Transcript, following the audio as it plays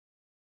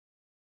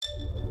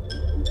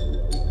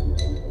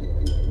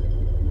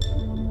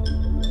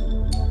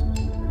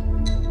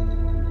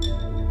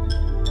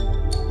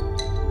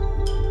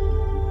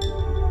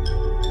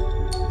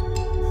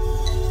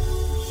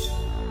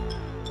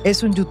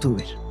Es un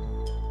youtuber.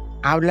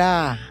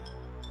 Habla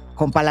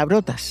con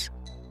palabrotas.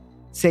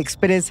 Se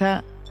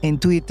expresa en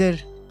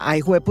Twitter a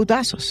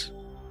hijueputazos.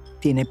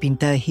 Tiene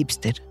pinta de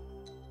hipster.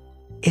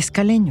 Es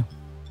caleño.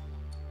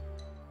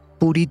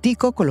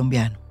 Puritico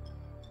colombiano.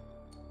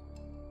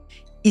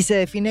 Y se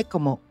define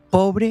como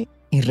pobre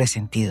y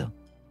resentido.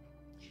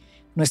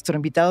 Nuestro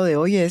invitado de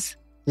hoy es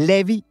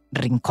Levy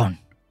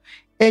Rincón.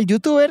 El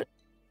youtuber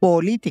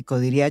político,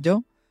 diría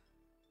yo,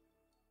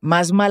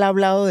 más mal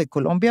hablado de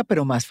Colombia,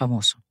 pero más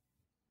famoso.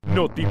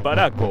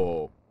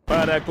 Notiparaco,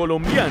 para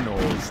colombianos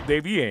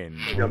de bien.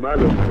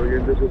 Llamalo, estoy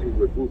oyendo esos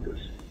hijueputas.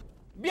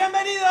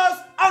 Bienvenidos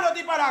a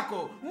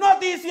Notiparaco,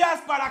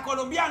 noticias para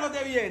colombianos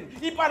de bien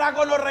y para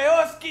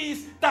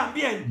gonorreoskis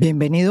también.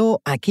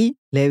 Bienvenido aquí,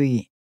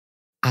 Levy.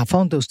 A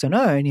fondo, usted no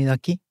había venido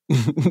aquí.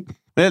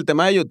 El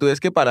tema de YouTube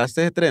es que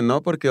paraste ese tren,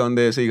 ¿no? Porque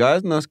donde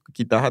sigas nos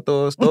quitas a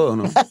todos todo,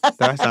 ¿no?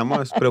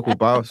 Estamos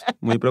preocupados,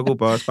 muy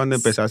preocupados cuando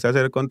empezaste a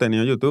hacer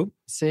contenido en YouTube.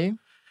 Sí.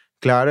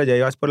 Claro, ya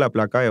ibas por la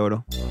placa de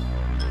oro.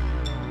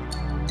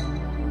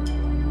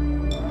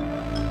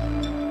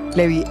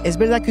 Levy, ¿es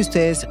verdad que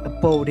usted es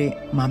pobre,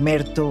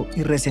 mamerto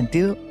y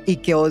resentido y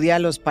que odia a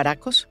los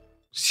paracos?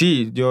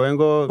 Sí, yo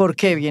vengo... ¿Por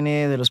qué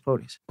viene de los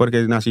pobres?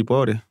 Porque nací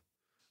pobre.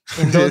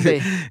 ¿En dónde?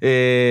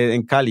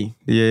 En Cali.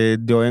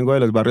 Yo vengo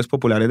de los barrios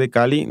populares de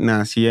Cali.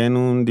 Nací en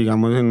un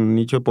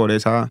nicho de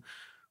pobreza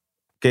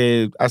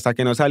que hasta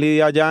que no salí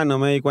de allá no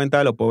me di cuenta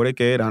de lo pobre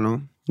que era,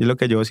 ¿no? Y lo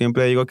que yo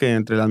siempre digo, que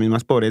entre las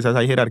mismas pobrezas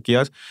hay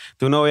jerarquías.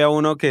 Tú no ves a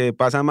uno que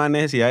pasa más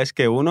necesidades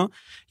que uno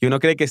y uno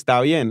cree que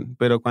está bien,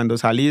 pero cuando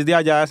salís de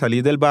allá,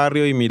 salís del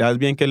barrio y miras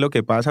bien qué es lo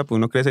que pasa, pues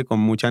uno crece con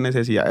muchas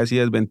necesidades y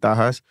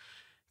desventajas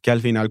que al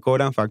final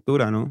cobran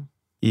factura, ¿no?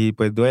 Y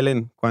pues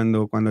duelen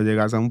cuando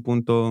llegas a un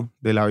punto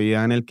de la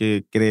vida en el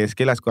que crees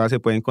que las cosas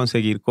se pueden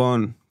conseguir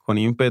con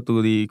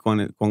ímpetu y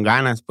con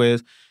ganas,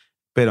 pues,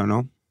 pero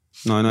no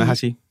es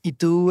así. ¿Y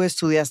tú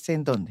estudiaste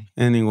en dónde?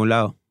 En ningún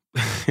lado.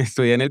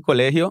 Estudié en el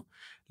colegio,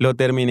 lo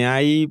terminé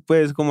ahí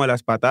pues como a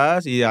las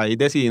patadas y de ahí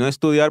decidí no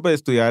estudiar, pues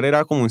estudiar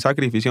era como un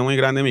sacrificio muy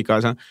grande en mi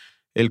casa.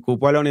 El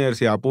cupo a la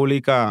universidad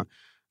pública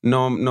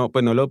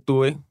pues no lo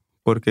obtuve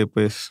porque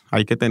pues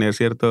hay que tener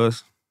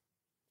ciertas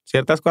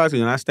cosas y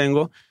no las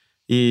tengo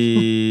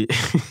y,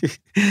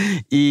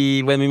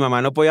 y pues mi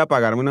mamá no podía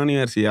pagarme una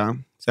universidad. O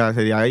sea,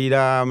 sería ir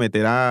a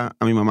meter a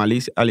mi mamá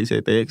al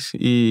ICETEX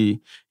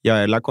y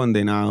haberla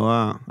condenado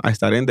a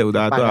estar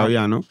endeudada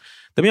todavía, ¿no?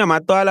 Entonces mi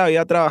mamá toda la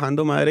vida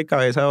trabajando madre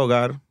cabeza de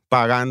hogar,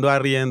 pagando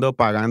arriendo,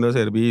 pagando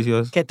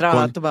servicios. ¿Qué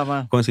trabaja tu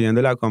mamá?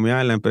 Consiguiendo la comida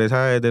en la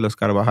empresa de los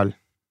Carvajal.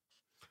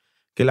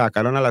 Que la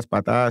sacaron a las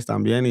patadas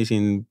también y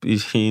sin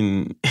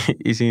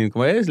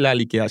 ¿cómo es? La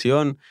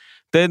liquidación.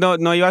 Entonces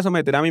no iba a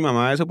someter a mi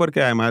mamá a eso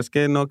porque además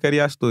que no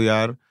quería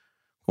estudiar,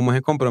 como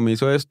ese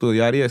compromiso de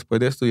estudiar y después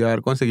de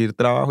estudiar conseguir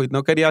trabajo y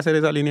no quería hacer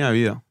esa línea de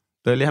vida.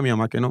 Entonces le dije a mi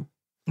mamá que no.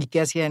 ¿Y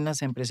qué hacía en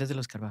las empresas de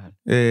los Carvajal?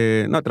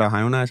 No,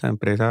 trabajaba en una de esas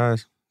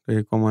empresas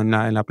como en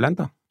la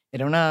planta.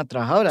 ¿Era una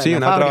trabajadora? Sí, de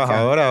la una fábrica?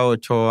 trabajadora,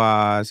 8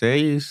 a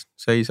 6,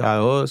 6 a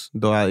 2,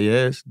 2 a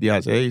 10, 10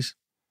 a 6,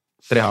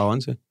 3 a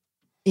 11.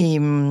 ¿Y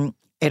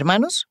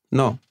hermanos?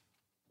 No,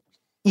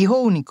 ¿Hijo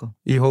único?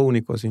 hijo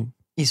único, sí.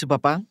 ¿Y su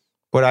papá?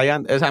 Por ahí,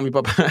 o sea,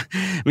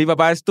 mi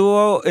papá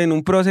estuvo en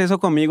un proceso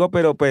conmigo,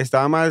 pero pues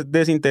estaba más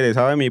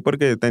desinteresado de mí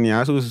porque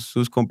tenía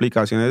sus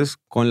complicaciones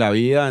con la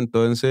vida,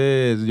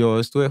 entonces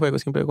yo estuve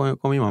siempre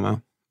con mi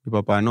mamá. Mi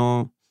papá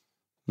no.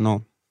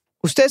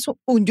 Usted es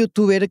un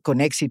youtuber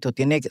con éxito,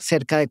 tiene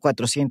cerca de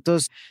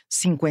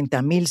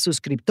 450,000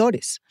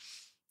 suscriptores,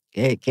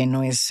 que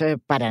no es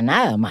para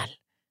nada mal.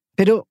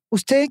 Pero,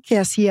 ¿usted qué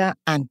hacía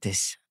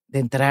antes de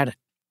entrar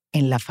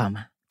en la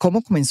fama?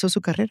 ¿Cómo comenzó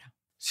su carrera?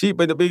 Sí,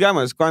 pues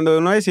digamos, cuando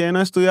uno decide no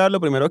estudiar,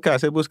 lo primero que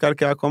hace es buscar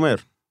qué va a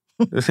comer.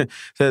 O sea,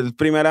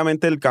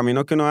 primeramente el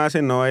camino que uno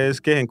hace no es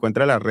que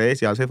encuentre las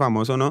redes y hace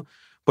famoso, no.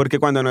 Porque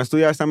cuando no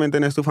estudias también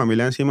tenés tu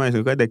familia encima y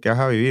de qué vas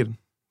a vivir.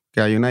 Que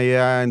hay una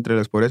idea entre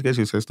los pobres que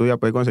si usted estudia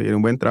puede conseguir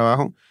un buen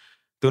trabajo.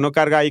 Tú no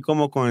cargas ahí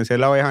como con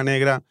ser la oveja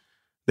negra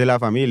de la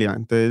familia.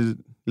 Entonces,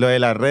 lo de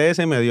las redes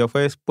se me dio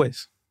fue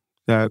después.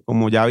 O sea,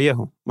 como ya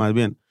viejo, más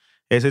bien.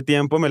 Ese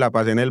tiempo me la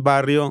pasé en el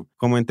barrio,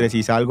 como entre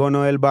si salgo o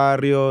no del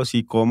barrio,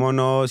 si como o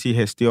no, si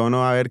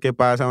gestiono a ver qué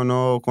pasa o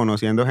no,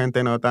 conociendo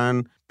gente no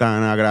tan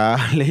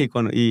agradable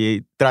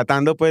y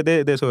tratando pues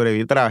de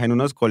sobrevivir. Trabajé en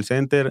unos call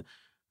centers,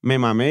 me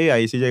mamé y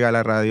ahí sí llegué a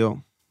la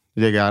radio,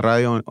 llegué a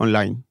radio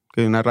online,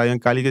 que es una radio en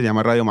Cali que se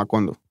llama Radio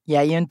Macondo. ¿Y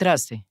ahí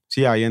entraste?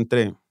 Sí, ahí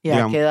entré. ¿Y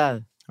a qué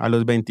edad? A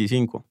los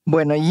 25.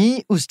 Bueno,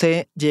 y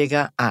usted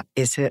llega a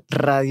ese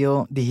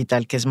radio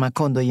digital que es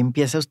Macondo y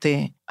empieza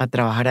usted a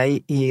trabajar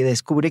ahí y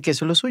descubre que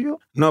eso es lo suyo.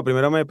 No,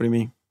 primero me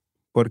deprimí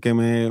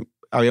porque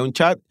había un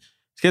chat.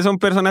 Es que son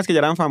personas que ya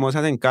eran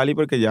famosas en Cali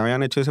porque ya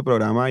habían hecho ese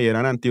programa y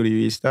eran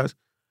antiuribistas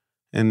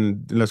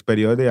en los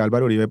periodos de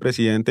Álvaro Uribe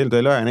presidente.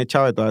 Entonces lo habían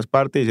echado de todas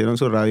partes, hicieron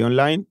su radio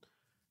online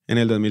en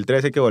el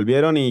 2013 que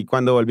volvieron y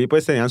cuando volví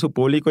pues tenían su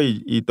público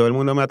y todo el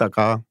mundo me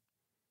atacaba.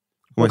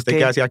 Como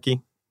 ¿qué hace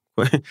aquí?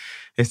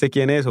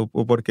 ¿Quién es? ¿O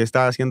por qué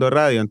está haciendo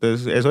radio?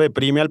 Entonces eso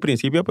deprime al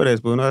principio, pero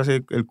después uno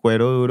hace el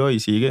cuero duro y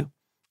sigue.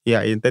 Y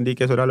ahí entendí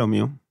que eso era lo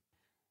mío.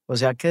 O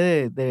sea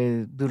que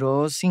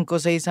duró 5 o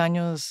 6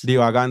 años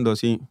Divagando,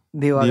 sí.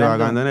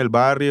 Divagando en el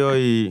barrio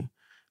y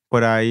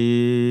por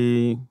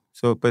ahí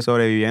pues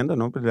sobreviviendo,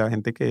 ¿no? Pues la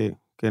gente que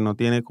no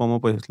tiene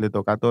cómo, pues le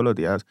toca todos los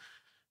días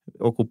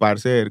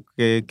ocuparse de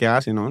ver qué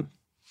hace, ¿no?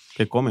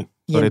 ¿Qué come?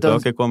 Y Sobre todo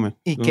entonces, qué come.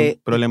 ¿y Es un qué,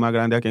 problema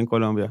grande aquí en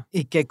Colombia.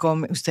 y qué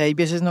come? ¿Usted hay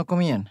veces no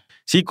comían?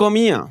 Sí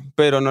comía,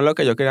 pero no lo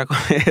que yo quería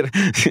comer,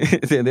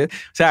 ¿entiendes?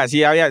 O sea,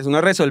 sí había,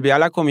 uno resolvía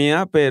la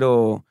comida,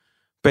 pero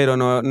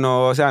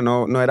no, o sea,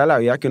 no era la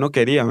vida que uno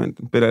quería,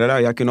 pero era la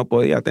vida que uno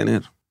podía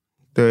tener.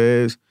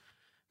 Entonces,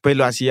 pues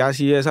lo hacía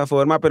así de esa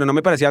forma, pero no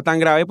me parecía tan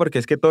grave porque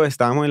es que todos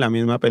estábamos en la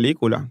misma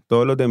película,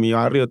 todos los de mi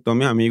barrio, todos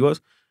mis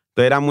amigos.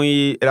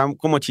 Entonces era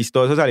como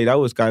chistoso salir a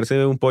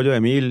buscarse un pollo de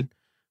 1000,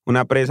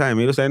 una presa de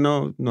 1000, ustedes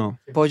no.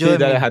 Pollo Sí, de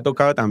les 1000. ha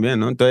tocado también,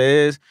 ¿no?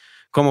 Entonces,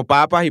 como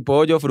papas y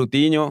pollo,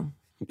 frutiño,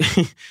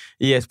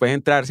 y después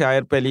entrarse a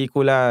ver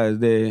películas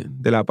de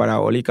la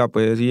parabólica,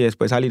 pues, y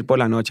después salir por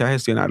la noche a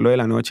gestionar lo de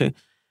la noche.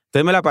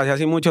 Entonces me la pasé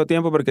así mucho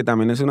tiempo porque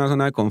también es una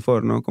zona de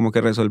confort, ¿no? Como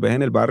que resolves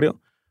en el barrio,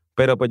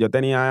 pero pues yo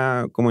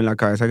tenía como en la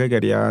cabeza que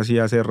quería así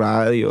hacer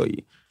radio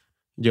y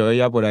yo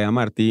veía por ahí a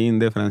Martín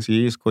de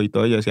Francisco y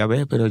todo, y yo decía,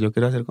 ve, pero yo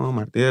quiero hacer como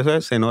Martín.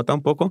 Eso se nota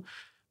un poco,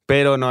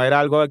 pero no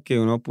era algo que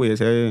uno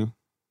pudiese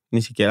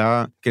ni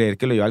siquiera creer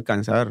que lo iba a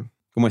alcanzar.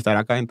 Como estar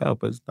acá sentado,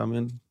 pues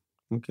también,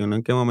 que uno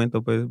en qué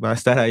momento pues va a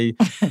estar ahí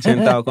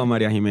sentado con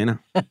María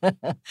Jimena.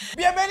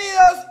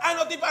 Bienvenidos a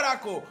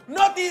Notiparaco,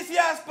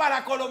 noticias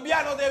para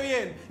colombianos de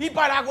bien y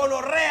para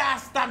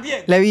gonorreas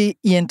también. Levy,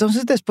 y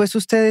entonces después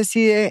usted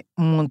decide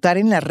montar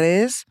en las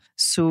redes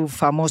su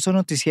famoso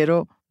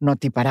noticiero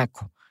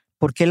Notiparaco.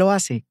 ¿Por qué lo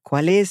hace?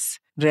 ¿Cuál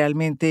es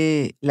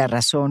realmente la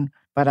razón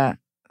para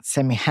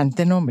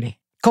semejante nombre?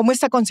 ¿Cómo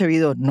está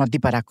concebido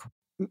Notiparaco?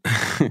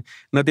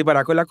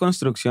 Notiparaco es la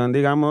construcción,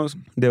 digamos,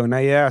 de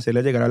una idea de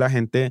hacerle llegar a la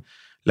gente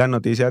las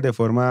noticias de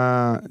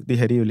forma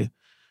digerible.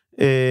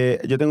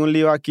 Yo tengo un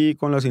lío aquí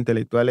con los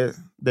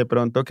intelectuales, de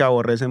pronto que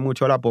aborrecen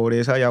mucho la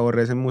pobreza y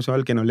aborrecen mucho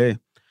al que no lee.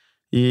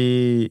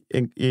 Y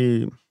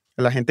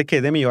la gente que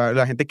es de mi barrio,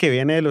 la gente que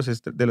viene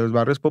de los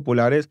barrios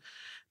populares,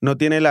 no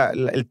tiene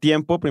el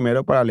tiempo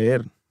primero para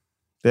leer.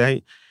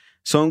 Entonces,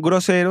 son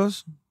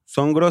groseros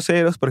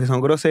porque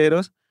son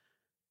groseros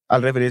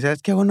al referirse a,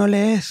 es que vos no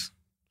lees.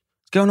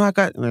 Es que uno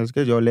acá, es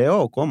que yo leo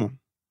o cómo.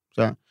 O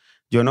sea,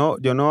 yo no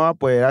voy a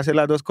poder hacer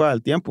las dos cosas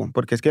al tiempo,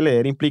 porque es que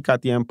leer implica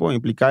tiempo,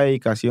 implica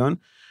dedicación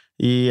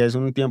y es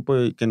un tiempo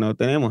que no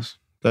tenemos.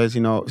 Entonces,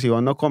 si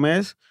vos no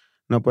comes,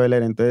 no puedes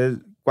leer. Entonces,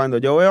 cuando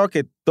yo veo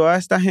que toda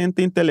esta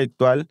gente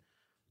intelectual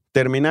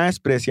termina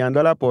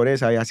despreciando a la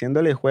pobreza y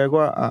haciéndole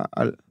juego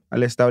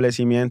al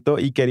establecimiento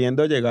y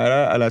queriendo llegar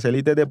a las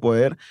élites de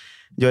poder,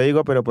 yo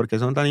digo, pero ¿por qué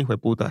son tan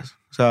hijueputas?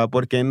 O sea,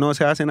 ¿por qué no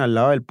se hacen al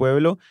lado del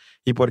pueblo?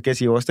 Y porque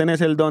si vos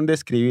tenés el don de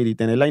escribir y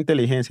tenés la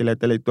inteligencia y la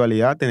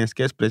intelectualidad, tenés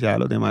que despreciar a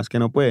los demás que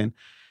no pueden.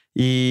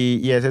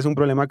 Y ese es un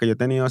problema que yo he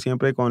tenido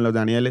siempre con los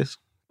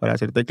Danieles, para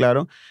hacerte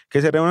claro,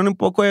 que se reúnen un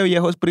poco de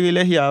viejos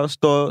privilegiados,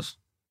 todos,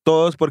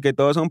 porque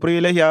todos son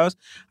privilegiados,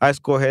 a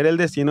escoger el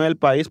destino del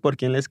país por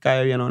quién les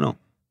cae bien o no.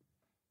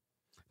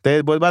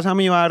 Entonces vos vas a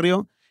mi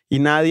barrio y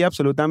nadie,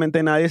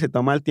 absolutamente nadie, se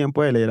toma el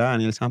tiempo de leer a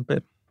Daniel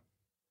Samper.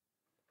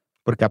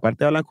 Porque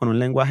aparte hablan con un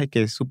lenguaje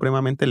que es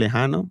supremamente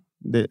lejano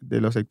de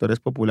los sectores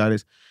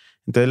populares.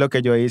 Entonces lo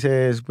que yo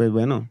hice es, pues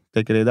bueno,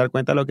 te querés dar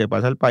cuenta de lo que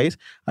pasa al país,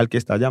 al que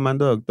estás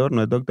llamando doctor,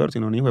 no es doctor,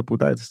 sino un hijo de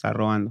puta que te está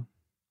robando.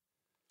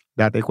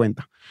 Date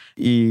cuenta.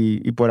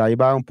 Y por ahí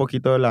va un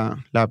poquito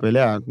la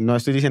pelea. No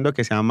estoy diciendo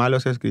que sean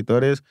malos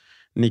escritores,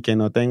 ni que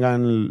no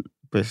tengan,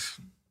 pues,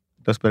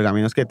 los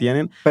pergaminos que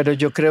tienen. Pero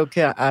yo creo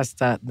que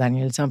hasta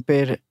Daniel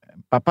Samper,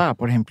 papá,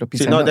 por ejemplo,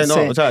 Sí, no,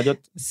 o sea, yo...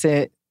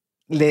 usted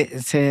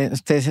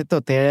se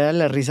totea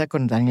la risa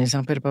con Daniel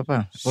Samper,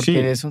 papá, porque Sí.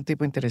 él es un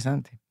tipo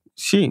interesante.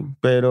 Sí,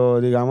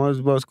 pero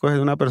digamos, vos coges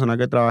una persona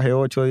que trabaje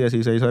 8 o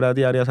 16 horas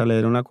diarias a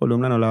leer una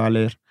columna, no la va a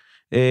leer.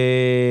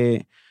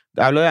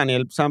 Hablo de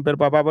Daniel Samper,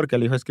 papá, porque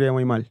el hijo escribe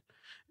muy mal.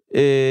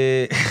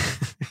 Y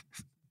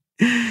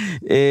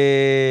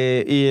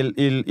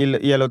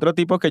el otro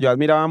tipo que yo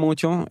admiraba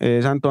mucho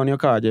es Antonio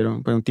Caballero,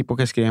 pues un tipo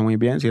que escribe muy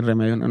bien, sin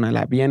remedio,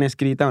 una bien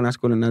escrita, unas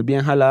columnas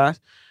bien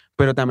jaladas,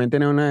 pero también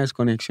tenía una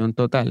desconexión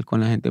total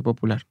con la gente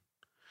popular.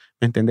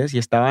 ¿Me entendés? Y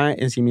estaba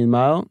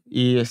ensimismado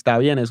y está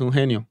bien, es un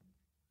genio.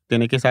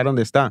 Tiene que estar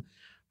donde está.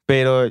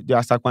 Pero ya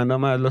hasta cuándo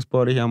más los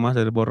pobres ya vamos a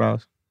ser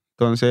borrados.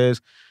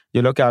 Entonces,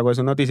 yo lo que hago es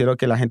un noticiero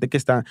que la gente que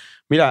está...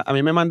 Mira, a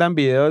mí me mandan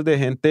videos de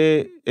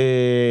gente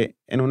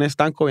en un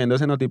estanco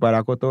viéndose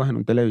Notiparaco todos en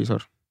un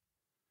televisor.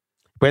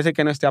 Puede ser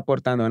que no esté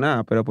aportando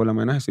nada, pero por lo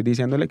menos estoy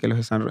diciéndole que los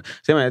están...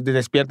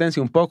 Despiértense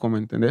un poco, ¿me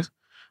entendés?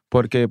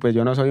 Porque pues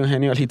yo no soy un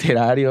genio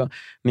literario,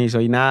 ni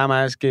soy nada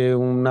más que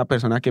una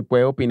persona que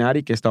puede opinar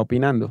y que está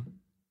opinando.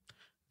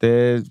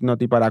 Entonces,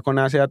 Notiparaco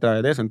nace a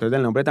través de eso. Entonces,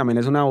 el nombre también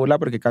es una burla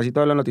porque casi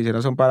todos los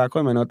noticieros son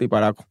paracos, menos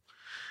Notiparaco.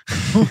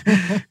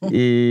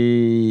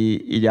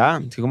 y ya,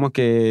 así como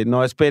que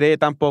no esperé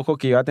tampoco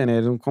que iba a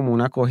tener como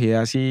una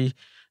acogida así,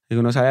 que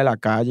uno sale a la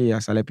calle y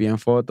hasta le piden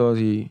fotos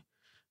y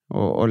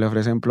o le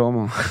ofrecen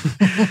plomo.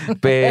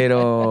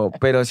 pero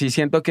sí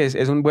siento que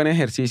es un buen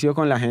ejercicio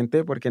con la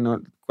gente porque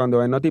cuando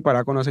ven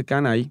Notiparaco no se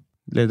quedan ahí,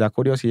 les da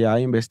curiosidad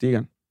e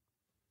investigan.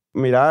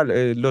 Mira,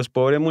 los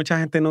pobres, mucha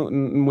gente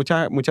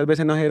muchas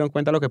veces no se dieron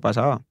cuenta de lo que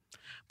pasaba.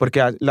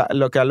 Porque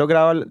lo que ha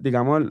logrado,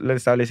 digamos, el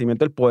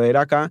establecimiento del poder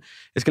acá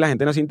es que la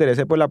gente no se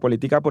interese por la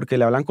política porque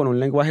le hablan con un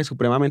lenguaje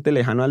supremamente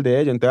lejano al de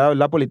ellos. Entonces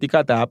la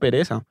política te da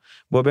pereza.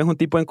 Vos ves un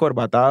tipo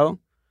encorbatado,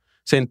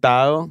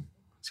 sentado,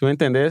 ¿sí me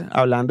entendés?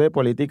 Hablando de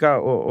política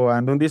o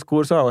dando un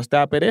discurso, a vos te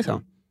da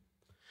pereza.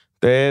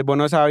 Entonces vos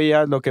no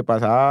sabías lo que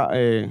pasaba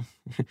en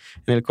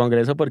el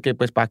Congreso porque,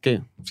 pues, ¿para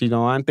qué? Si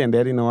no vas a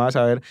entender y no vas a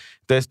saber.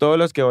 Entonces todos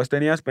los que vos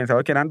tenías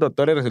pensado que eran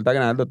doctores, resulta que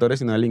no eran doctores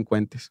sino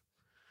delincuentes.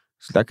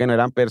 Resulta que no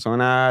eran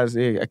personas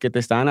que te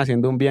estaban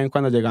haciendo un bien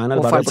cuando llegaban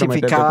al barrio a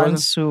prometerte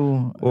cosas.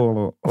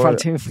 O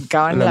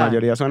falsificaban la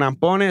mayoría son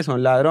ampones,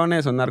 son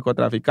ladrones, son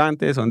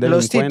narcotraficantes, son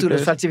delincuentes. Los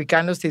títulos,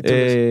 falsificaban los títulos.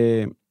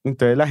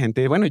 Entonces la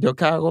gente, bueno, ¿yo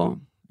qué hago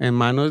en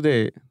manos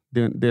de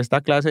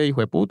esta clase de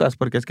hijueputas?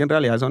 Porque es que en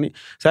realidad son... O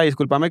sea,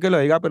 discúlpame que lo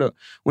diga, pero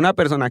una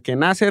persona que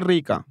nace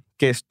rica,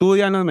 que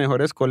estudia en los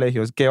mejores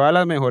colegios, que va a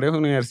las mejores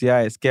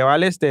universidades, que va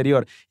al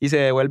exterior y se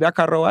devuelve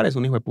acá a robar, es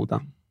un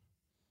hijueputa.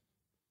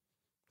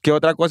 ¿Qué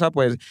otra cosa?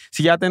 Pues,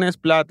 si ya tenés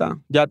plata,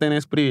 ya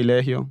tenés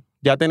privilegio,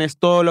 ya tenés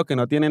todo lo que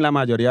no tienen la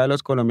mayoría de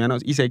los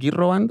colombianos y seguir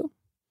robando,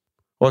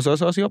 o sos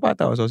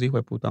sociópata o sos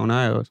hijueputa,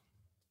 una de dos.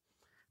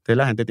 Entonces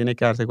la gente tiene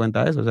que darse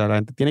cuenta de eso, o sea, la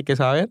gente tiene que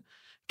saber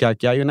que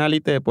aquí hay una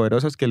élite de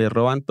poderosos que les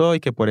roban todo y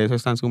que por eso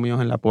están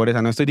sumidos en la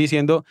pobreza. No estoy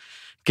diciendo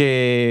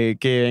que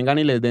vengan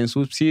y les den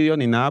subsidios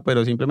ni nada,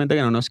 pero simplemente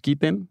que no nos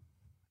quiten,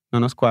 no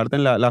nos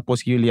coarten la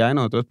posibilidad de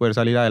nosotros poder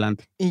salir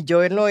adelante. Y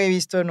yo lo he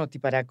visto en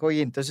Notiparaco y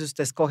entonces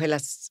usted escoge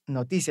las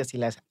noticias y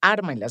las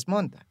arma y las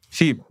monta.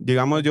 Sí,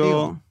 digamos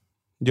yo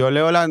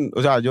leo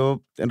o sea,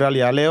 yo en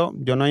realidad leo,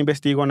 yo no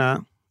investigo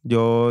nada,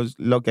 yo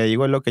lo que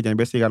digo es lo que ya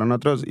investigaron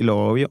otros y lo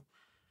obvio,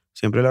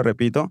 siempre lo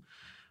repito,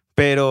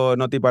 pero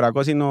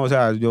Notiparaco si no, o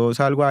sea, yo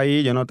salgo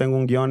ahí, yo no tengo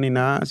un guión ni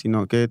nada,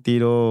 sino que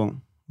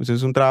tiro, eso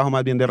es un trabajo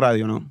más bien de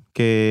radio, ¿no?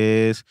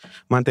 Que es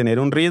mantener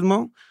un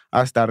ritmo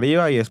hasta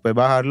arriba y después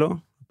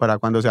bajarlo para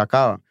cuando se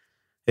acaba.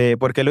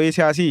 ¿Por qué lo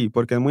hice así?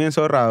 Porque es muy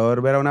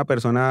enzorrador ver a una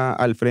persona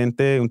al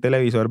frente de un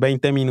televisor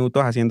 20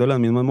 minutos haciendo los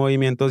mismos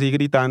movimientos y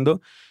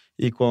gritando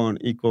y con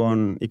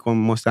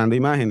mostrando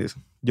imágenes.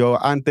 Yo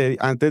antes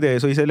de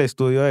eso hice el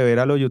estudio de ver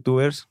a los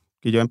youtubers,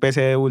 que yo empecé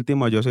de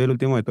último, yo soy el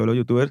último de todos los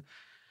youtubers,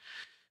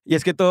 y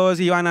es que todos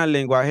iban al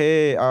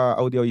lenguaje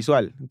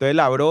audiovisual. Entonces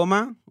la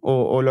broma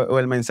o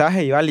el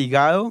mensaje iba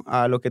ligado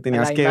a lo que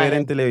tenías que ver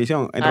en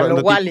televisión. A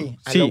lo Wally.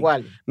 Sí,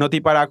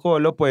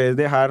 Notiparaco lo puedes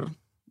dejar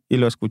y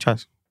lo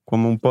escuchas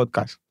como un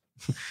podcast.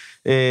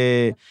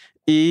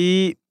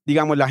 Y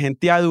digamos, la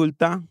gente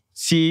adulta,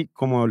 sí,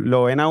 como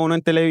lo ven a uno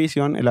en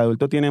televisión, el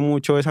adulto tiene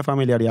mucho esa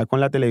familiaridad con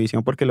la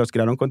televisión porque los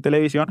criaron con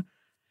televisión,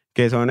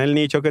 que son el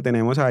nicho que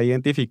tenemos ahí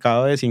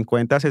identificado de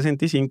 50 a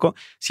 65,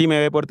 sí me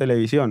ve por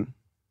televisión.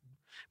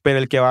 Pero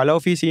el que va a la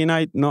oficina,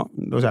 no,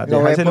 o sea,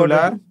 deja el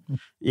celular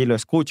y lo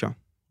escucha.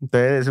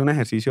 Entonces es un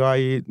ejercicio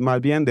ahí más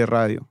bien de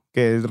radio,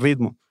 que es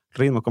ritmo,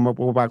 como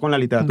va con la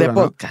literatura. De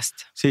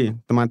podcast. ¿No? Sí,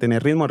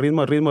 mantener ritmo,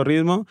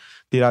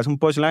 tiras un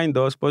punchline,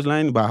 2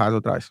 punchline, bajas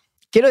otra vez.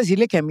 Quiero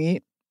decirle que a mí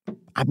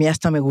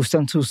hasta me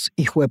gustan sus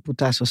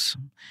hijueputazos,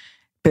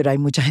 pero hay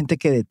mucha gente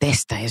que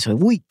detesta eso.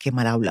 Uy, qué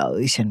mal hablado,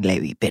 dicen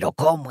Levy, pero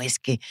 ¿cómo es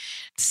que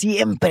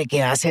siempre que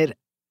va a hacer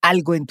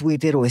algo en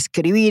Twitter o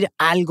escribir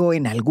algo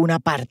en alguna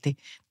parte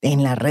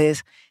en las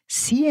redes,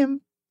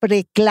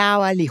 siempre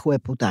clava el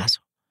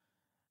hijueputazo?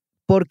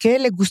 ¿Por qué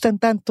le gustan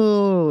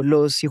tanto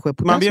los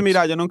hijueputazos? Más bien,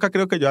 mira, yo nunca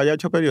creo que yo haya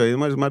hecho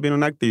periodismo, es más bien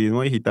un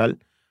activismo digital,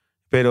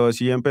 pero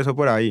sí empezó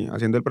por ahí,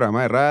 haciendo el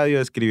programa de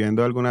radio,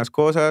 escribiendo algunas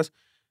cosas,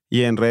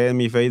 y en redes,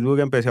 mi Facebook,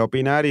 empecé a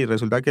opinar y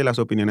resulta que las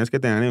opiniones que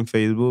tenían en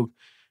Facebook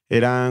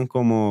eran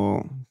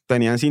como,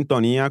 tenían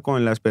sintonía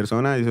con las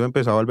personas y eso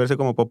empezó a volverse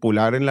como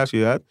popular en la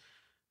ciudad.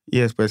 Y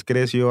después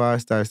creció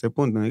hasta este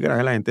punto, ¿no? Y creo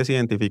que la gente se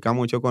identifica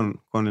mucho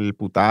con el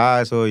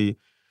putazo y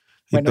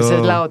bueno, todo. Esa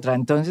es la otra.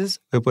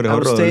 Entonces, por eso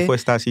Rodolfo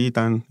está así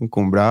tan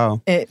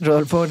encumbrado.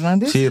 ¿Rodolfo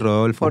Hernández? Sí,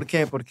 Rodolfo. ¿Por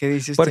qué? ¿Por qué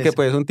dice usted Porque eso?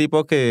 pues es un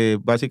tipo que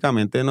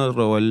básicamente nos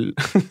robó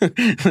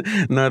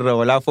nos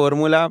robó la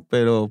fórmula,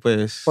 pero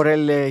pues ¿Por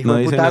el no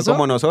hijueputazo? dicen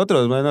como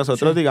nosotros.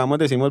 Nosotros, sí, digamos,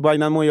 decimos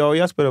vainas muy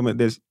obvias, pero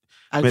metemos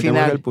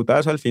el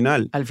putazo al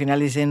final. Al final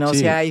dice, no sí,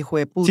 sea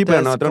hijueputas. Sí,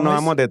 pero nosotros no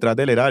vamos detrás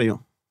del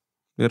erario.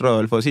 Y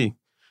Rodolfo sí.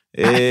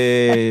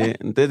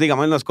 Entonces,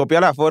 digamos, nos copia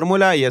la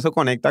fórmula y eso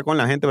conecta con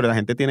la gente, pero la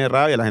gente tiene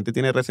rabia, la gente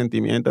tiene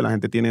resentimiento, la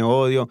gente tiene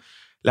odio,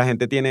 la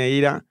gente tiene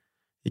ira.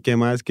 Y qué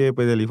más que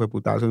pues el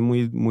hijueputazo es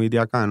muy, muy de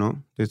acá,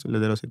 ¿no?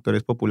 De los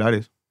sectores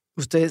populares.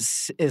 Usted,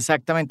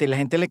 exactamente, la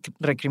gente le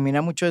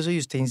recrimina mucho eso y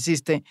usted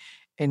insiste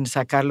en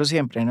sacarlo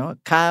siempre, ¿no?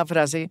 Cada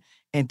frase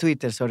en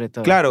Twitter, sobre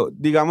todo. Claro,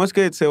 digamos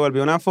que se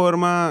volvió una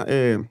forma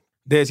de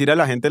decir a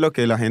la gente lo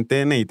que la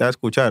gente necesita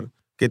escuchar,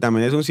 que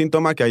también es un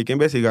síntoma que hay que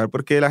investigar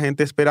porque la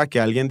gente espera que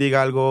alguien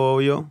diga algo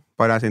obvio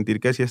para sentir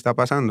que sí está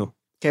pasando.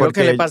 ¿Qué es lo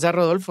que le pasa a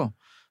Rodolfo?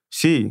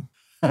 Sí,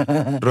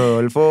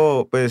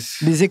 Rodolfo, pues...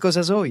 Dice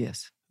cosas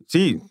obvias.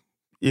 sí,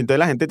 y entonces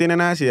la gente tiene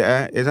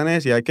esa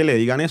necesidad de que le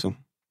digan eso,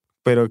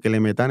 pero que le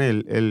metan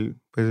el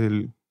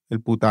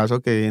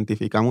putazo que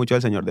identifica mucho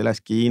al señor de la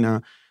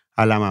esquina,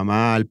 a la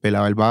mamá, al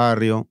pelado del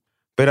barrio.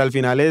 Pero al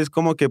final es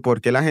como que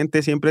 ¿por qué la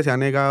gente siempre se ha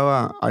negado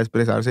a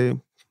expresarse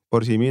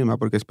por sí misma?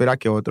 Porque espera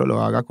que otro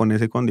lo haga con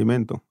ese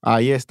condimento.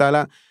 Ahí está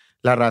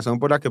la razón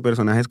por la que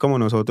personajes como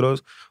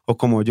nosotros, o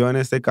como yo en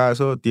este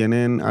caso,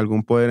 tienen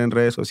algún poder en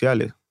redes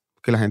sociales,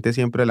 que la gente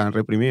siempre la han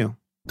reprimido.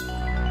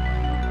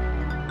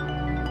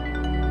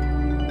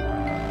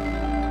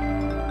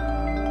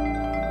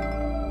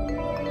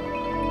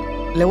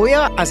 Le voy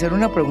a hacer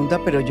una pregunta,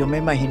 pero yo me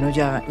imagino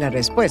ya la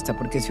respuesta,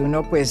 porque si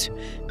uno pues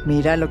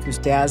mira lo que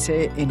usted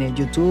hace en el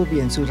YouTube y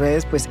en sus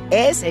redes, pues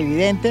es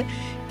evidente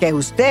que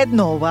usted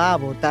no va a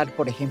votar,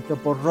 por ejemplo,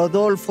 por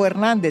Rodolfo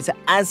Hernández.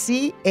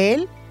 Así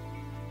él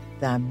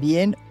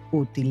también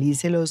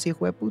utilice los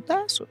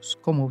hijueputazos,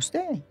 como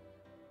usted.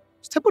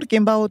 ¿Usted por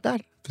quién va a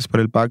votar? Pues por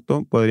el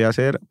pacto podría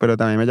ser, pero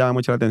también me llama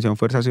mucho la atención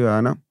Fuerza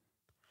Ciudadana.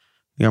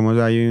 Digamos,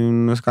 hay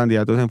unos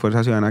candidatos en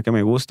Fuerza Ciudadana que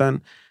me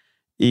gustan.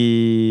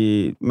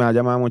 Y me ha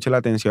llamado mucho la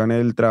atención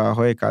el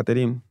trabajo de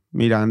Catherine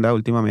Miranda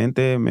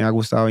últimamente. Me ha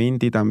gustado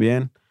Inti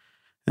también.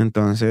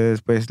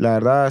 Entonces, pues la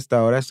verdad, hasta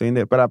ahora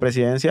para la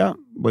presidencia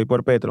voy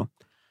por Petro.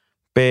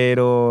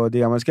 Pero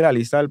digamos que la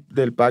lista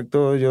del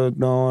pacto yo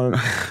no,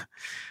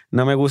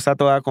 no me gusta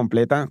toda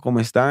completa como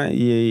está.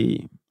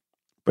 Y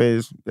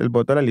pues el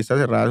voto de la lista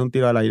cerrada es un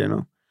tiro al aire,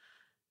 ¿no?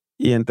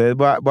 Y entonces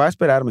voy a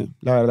esperarme.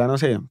 La verdad no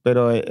sé.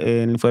 Pero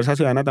en Fuerza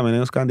Ciudadana también hay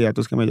unos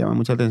candidatos que me llaman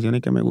mucha atención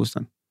y que me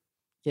gustan.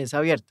 ¿Y es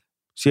abierta?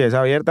 Sí, es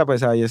abierta,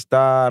 pues ahí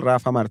está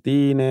Rafa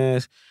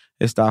Martínez,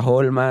 está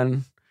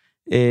Holman,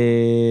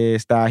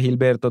 está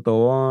Gilberto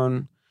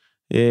Tobón,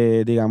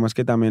 digamos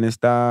que también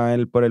está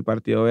por el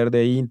Partido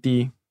Verde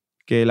Inti,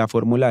 que la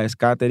fórmula es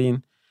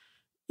Catherine,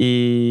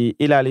 y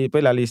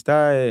pues la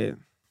lista,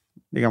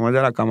 digamos,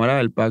 de la Cámara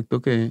del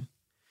Pacto, que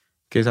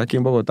es aquí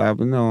en Bogotá,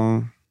 pues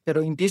no...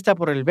 Pero Inti está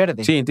por el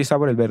verde. Sí, Inti está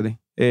por el verde,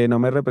 no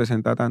me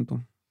representa tanto.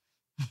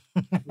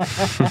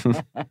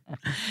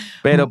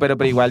 pero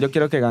igual yo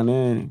quiero que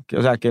gane,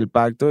 o sea, que el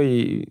pacto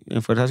y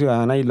en Fuerza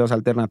Ciudadana y los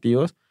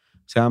alternativos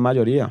sean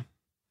mayoría.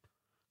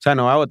 O sea,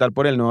 no voy a votar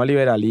por el nuevo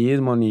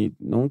liberalismo ni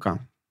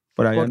nunca.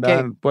 Por ahí ¿Por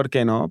qué? ¿Por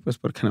qué no? Pues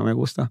porque no me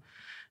gusta.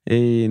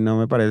 Y no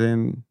me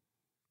parecen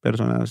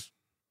personas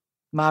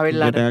Mabel que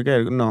Lara. tenga que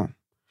ver, no.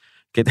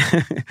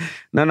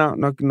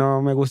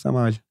 No me gusta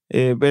Mabel.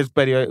 Pues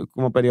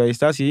como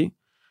periodista sí,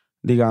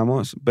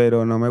 digamos,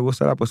 pero no me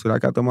gusta la postura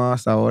que ha tomado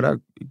hasta ahora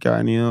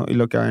y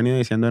lo que ha venido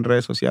diciendo en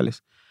redes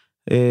sociales.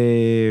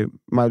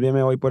 Más bien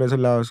me voy por esos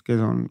lados que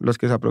son los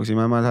que se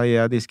aproximan más a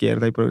ideas de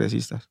izquierda y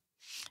progresistas.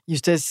 ¿Y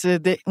usted es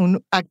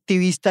un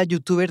activista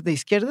youtuber de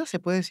izquierda, se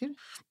puede decir?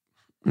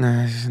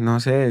 No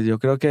sé, yo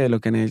creo que lo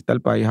que necesita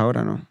el país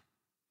ahora, ¿no?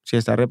 Si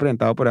está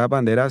representado por esa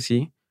bandera,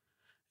 sí.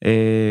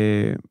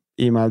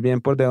 Y más bien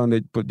por de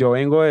donde pues, yo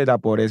vengo de la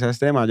pobreza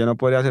extrema, yo no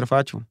podría ser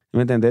facho,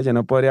 ¿me entendés? Yo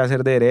no podría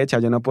ser de derecha,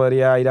 yo no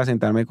podría ir a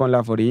sentarme con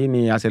la Forí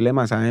ni hacerle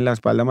masaje en la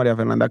espalda a María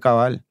Fernanda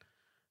Cabal,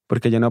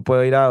 porque yo no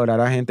puedo ir a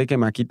adorar a gente que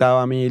me ha quitado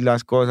a mí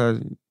las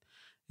cosas.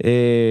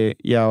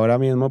 Y ahora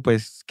mismo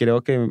pues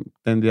creo que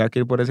tendría que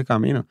ir por ese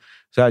camino.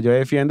 O sea, yo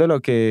defiendo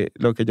lo que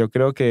yo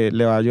creo que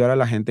le va a ayudar a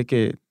la gente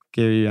que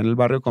vivía en el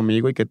barrio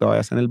conmigo y que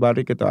todavía está en el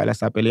barrio y que todavía la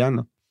está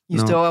peleando. ¿Y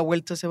usted ha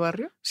vuelto a ese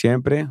barrio?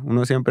 Siempre,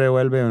 uno siempre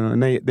vuelve,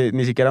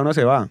 ni siquiera uno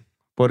se va,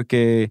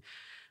 porque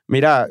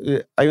mira,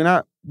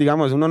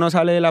 digamos, uno no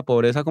sale de la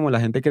pobreza como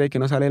la gente cree que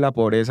uno sale de la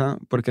pobreza,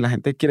 porque la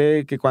gente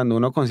cree que cuando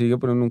uno consigue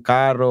por un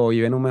carro o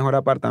vive en un mejor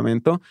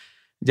apartamento,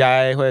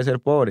 ya dejó de ser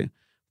pobre.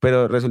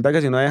 Pero resulta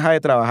que si uno deja de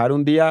trabajar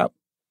un día,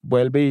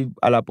 vuelve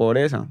a la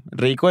pobreza.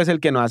 Rico es el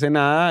que no hace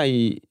nada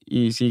y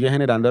sigue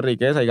generando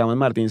riqueza, digamos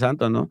Martín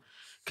Santos, ¿no?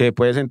 Que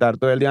puede sentar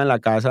todo el día en la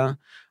casa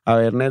a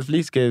ver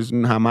Netflix, que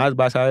jamás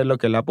va a saber lo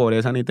que es la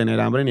pobreza, ni tener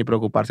hambre, ni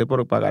preocuparse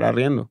por pagar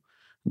arriendo.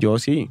 Yo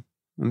sí.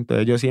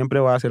 Entonces yo siempre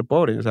voy a ser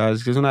pobre. O sea,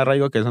 es un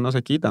arraigo que eso no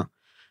se quita.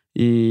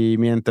 Y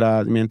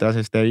mientras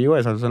esté vivo,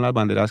 esas son las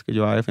banderas que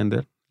yo voy a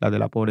defender, las de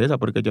la pobreza,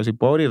 porque yo soy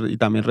pobre y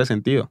también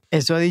resentido.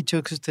 Eso ha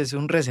dicho que usted es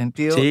un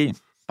resentido. Sí.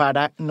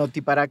 Para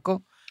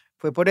Notiparaco,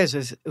 fue por eso.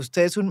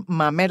 Usted es un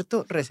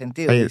mamerto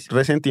resentido. Es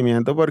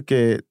resentimiento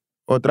porque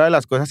otra de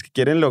las cosas que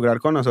quieren lograr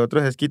con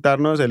nosotros es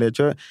quitarnos el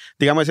hecho,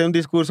 digamos, ese es un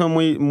discurso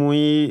muy,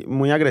 muy,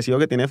 muy agresivo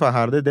que tiene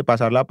Fajardo de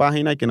pasar la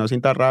página y que no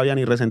sienta rabia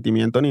ni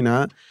resentimiento ni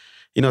nada.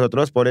 Y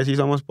nosotros los pobres sí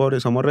somos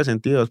pobres, somos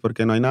resentidos,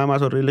 porque no hay nada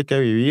más horrible que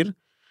vivir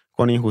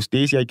con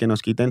injusticia y que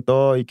nos quiten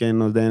todo y que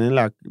nos den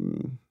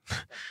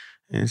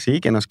sí,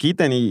 que nos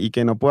quiten y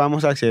que no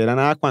podamos acceder a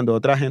nada cuando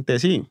otra gente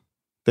sí.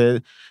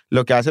 Entonces,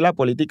 lo que hace la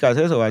política es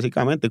eso,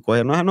 básicamente,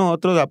 cogernos a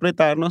nosotros,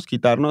 apretarnos,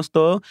 quitarnos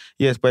todo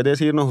y después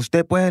decirnos,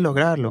 usted puede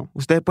lograrlo,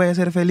 usted puede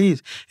ser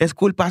feliz, es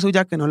culpa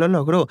suya que no lo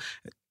logró.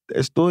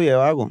 Estudie,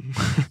 vago.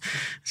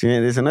 Sí,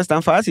 eso no es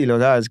tan fácil, o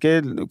sea, es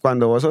que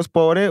cuando vos sos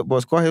pobre,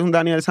 vos coges un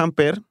Daniel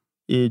Samper,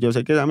 y yo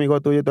sé que es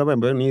amigo tuyo, pero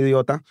un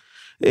idiota,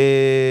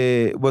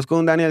 vos con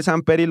un Daniel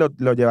Samper y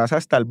lo llevas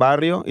hasta el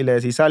barrio y le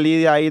decís salí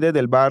de ahí desde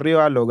el barrio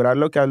a lograr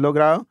lo que has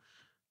logrado,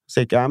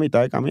 se queda a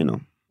mitad de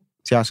camino.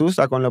 se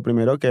asusta con lo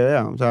primero que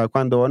vea. O sea,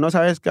 cuando vos no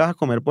sabes qué vas a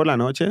comer por la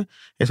noche,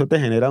 eso te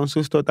genera un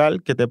susto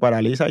tal que te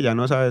paraliza y ya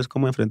no sabes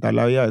cómo enfrentar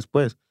la vida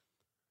después.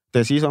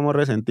 Entonces sí somos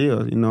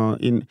resentidos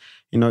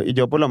y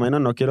yo por lo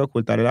menos no quiero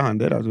ocultar las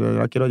banderas, yo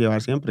la quiero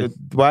llevar siempre.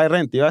 Voy a ir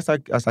resentido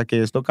hasta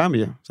que esto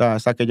cambie. O sea,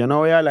 hasta que yo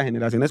no vea a las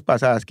generaciones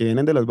pasadas que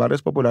vienen de los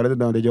barrios populares de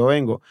donde yo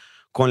vengo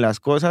con las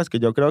cosas que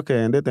yo creo que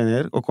deben de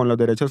tener o con los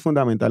derechos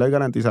fundamentales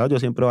garantizados, yo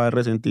siempre voy a ir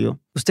resentido.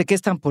 Usted que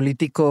es tan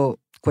político,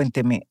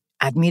 cuénteme,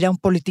 ¿admira a un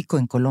político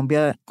en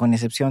Colombia, con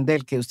excepción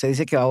del que usted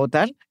dice que va a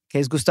votar, que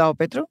es Gustavo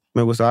Petro?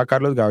 Me gustaba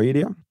Carlos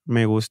Gaviria,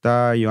 me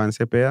gusta Iván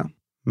Cepeda,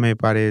 me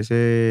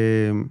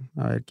parece,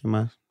 a ver, ¿qué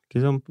más?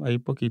 Que son hay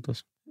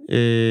poquitos.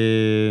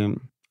 Bueno,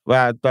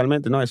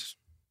 actualmente no es.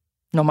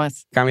 No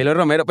más. Camilo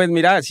Romero, pues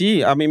mira,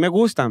 sí, a mí me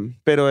gustan,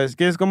 pero es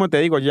que es como te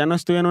digo, ya no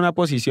estoy en una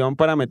posición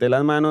para meter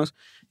las manos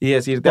y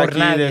decirte Por aquí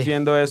nadie.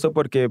 defiendo esto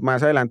porque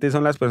más adelante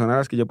son las personas a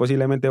las que yo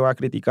posiblemente voy a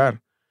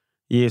criticar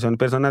y son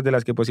personas de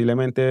las que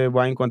posiblemente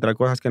voy a encontrar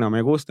cosas que no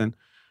me gusten.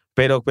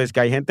 Pero pues que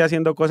hay gente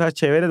haciendo cosas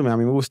chéveres, a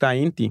mí me gusta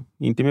Inti.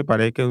 Inti me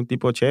parece que es un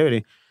tipo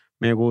chévere.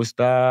 Me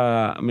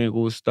gusta,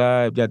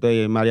 ya te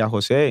dije, María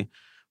José,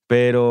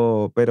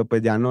 pero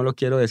pues ya no lo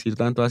quiero decir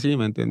tanto así,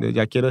 ¿me entiendes?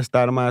 Ya quiero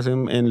estar más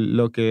en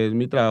lo que es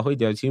mi trabajo y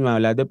ya si me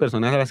hablas de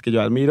personas a las que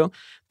yo admiro,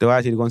 te voy a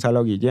decir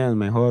Gonzalo Guillén,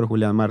 mejor,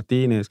 Julián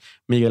Martínez,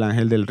 Miguel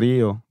Ángel del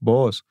Río,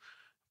 vos,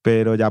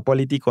 pero ya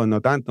políticos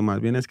no tanto, más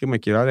bien es que me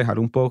quiero alejar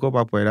un poco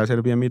para poder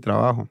hacer bien mi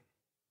trabajo.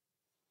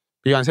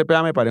 Iván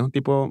Cepeda me parece un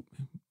tipo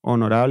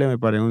honorable, me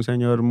parece un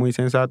señor muy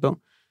sensato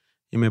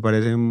y me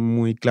parece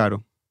muy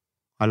claro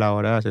a la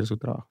hora de hacer su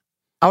trabajo.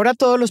 Ahora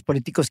todos los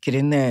políticos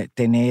quieren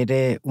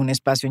tener un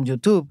espacio en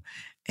YouTube,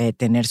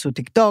 tener su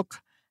TikTok,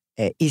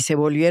 y se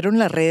volvieron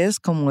las redes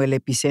como el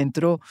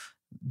epicentro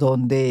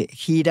donde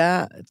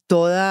gira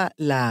toda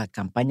la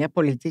campaña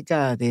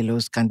política de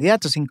los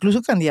candidatos,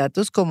 incluso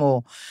candidatos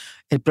como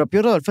el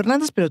propio Rodolfo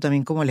Hernández, pero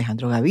también como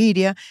Alejandro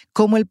Gaviria,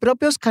 como el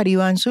propio Oscar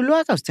Iván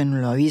Zuluaga. ¿Usted no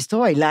lo ha visto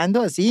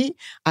bailando así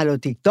a lo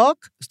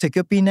TikTok? ¿Usted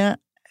qué opina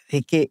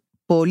de que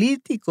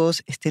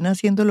políticos estén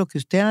haciendo lo que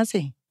usted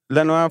hace?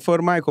 La nueva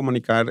forma de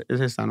comunicar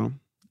es esta, ¿no?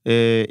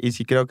 Y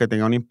sí creo que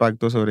tenga un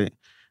impacto sobre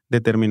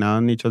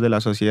determinados nichos de la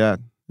sociedad.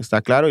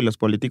 Está claro, y los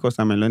políticos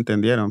también lo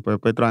entendieron. Pues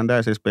Petro anda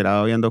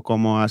desesperado viendo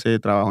cómo hace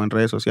trabajo en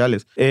redes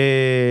sociales.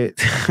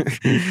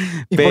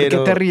 ¿Y por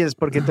qué te ríes?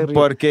 ¿Por qué te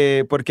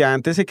ríes? Porque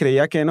antes se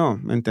creía que no,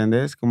 ¿me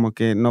entiendes? Como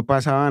que no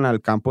pasaban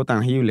al campo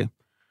tangible.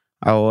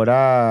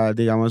 Ahora,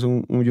 digamos,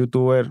 un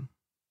youtuber,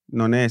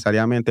 no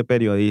necesariamente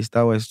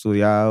periodista o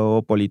estudiado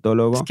o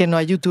politólogo. Es que no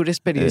hay youtubers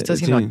periodistas,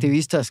 sino sí,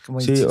 activistas,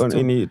 como sí, dices tú.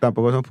 y ni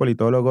tampoco son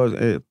politólogos.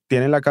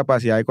 Tienen la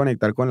capacidad de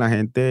conectar con la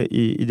gente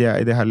y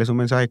dejarles un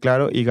mensaje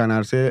claro y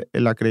ganarse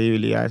la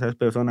credibilidad de esas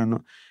personas,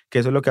 ¿no? Que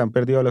eso es lo que han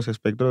perdido los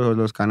espectros o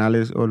los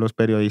canales o los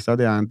periodistas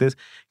de antes,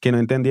 que no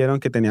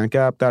entendieron que tenían que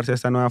adaptarse a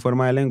esta nueva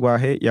forma de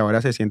lenguaje y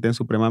ahora se sienten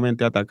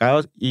supremamente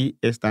atacados y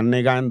están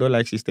negando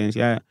la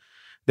existencia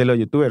de los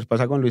youtubers.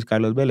 Pasa con Luis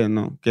Carlos Vélez,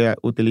 ¿no? Que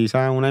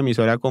utiliza una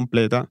emisora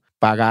completa,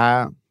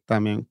 pagada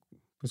también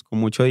pues, con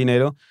mucho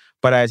dinero,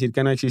 para decir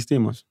que no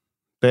existimos.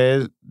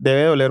 Entonces,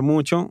 debe doler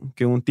mucho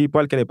que un tipo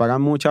al que le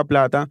pagan mucha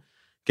plata,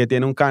 que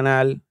tiene un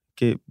canal,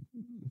 que,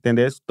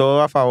 ¿entendés?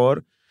 Todo a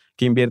favor,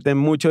 que invierte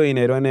mucho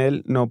dinero en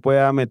él, no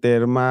pueda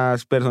meter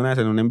más personas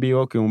en un en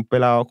vivo que un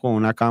pelado con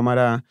una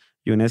cámara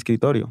y un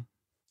escritorio.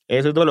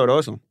 Eso es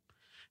doloroso.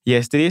 Y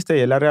es triste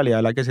y es la realidad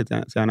a la que se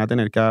van a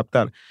tener que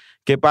adaptar.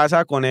 ¿Qué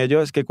pasa con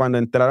ellos? Que cuando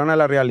entraron a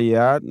la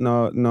realidad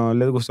no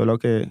les gustó lo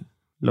que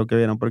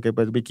vieron, porque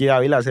pues Vicky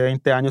Dávila hace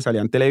 20 años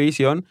salía en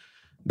televisión,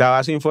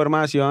 daba su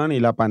información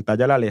y la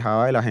pantalla la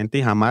alejaba de la gente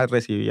y jamás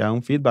recibía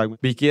un feedback.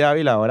 Vicky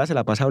Dávila ahora se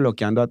la pasa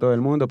bloqueando a todo el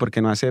mundo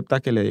porque no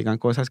acepta que le digan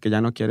cosas que ya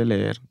no quiere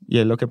leer. Y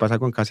es lo que pasa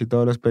con casi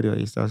todos los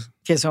periodistas.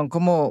 Que son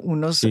como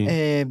unos, Sí.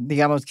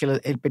 digamos que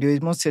el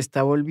periodismo se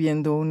está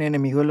volviendo un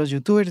enemigo de los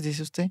youtubers,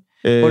 dice usted.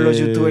 ¿O los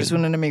youtubers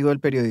un enemigo del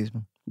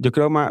periodismo? Yo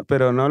creo más,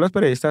 pero no los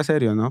periodistas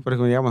serios, ¿no?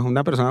 Porque digamos,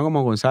 una persona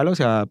como Gonzalo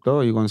se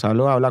adaptó y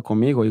Gonzalo habla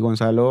conmigo y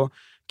Gonzalo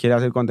quiere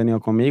hacer contenido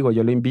conmigo,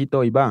 yo lo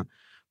invito y va.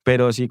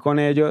 Pero sí con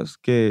ellos,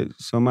 que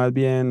son más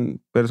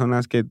bien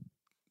personas que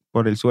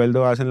por el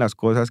sueldo hacen las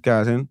cosas que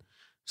hacen,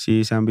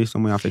 sí se han visto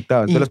muy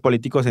afectados. Entonces los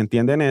políticos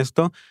entienden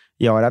esto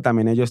y ahora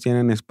también ellos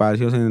tienen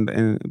espacios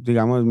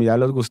digamos, mira a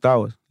los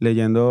Gustavos,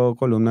 leyendo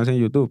columnas en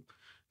YouTube.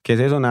 ¿Qué es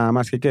eso? Nada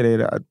más que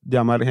querer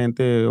llamar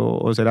gente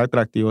o ser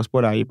atractivos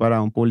por ahí para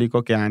un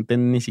público que antes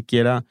ni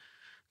siquiera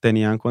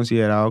tenían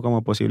considerado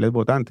como posibles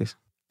votantes.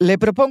 Le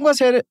propongo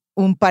hacer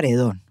un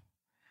paredón,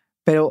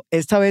 pero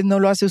esta vez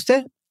no lo hace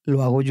usted,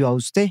 lo hago yo a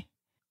usted.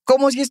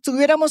 Como si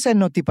estuviéramos en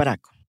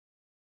Notiparaco.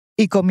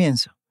 Y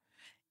comienzo.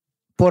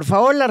 Por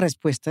favor, las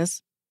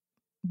respuestas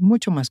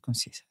mucho más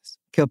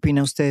concisas. ¿Qué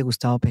opina usted de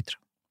Gustavo Petro?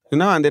 Es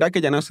una bandera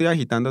que ya no estoy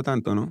agitando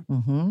tanto, ¿no?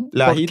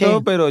 La ¿Por agito,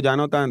 qué? pero ya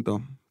no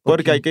tanto.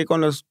 ¿Por Porque qué?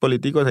 con los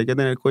políticos hay que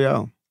tener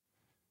cuidado.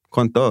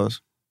 Con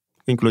todos,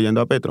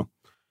 incluyendo a Petro.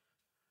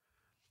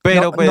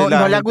 Pero no, pues no, la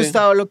no le ha gente-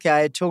 gustado lo que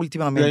ha hecho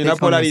últimamente. Hay una con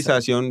esta-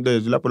 polarización,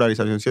 la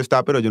polarización sí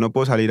está, pero yo no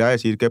puedo salir a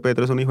decir que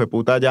Petro es un hijo de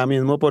puta ya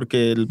mismo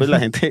porque pues, la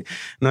gente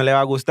no le va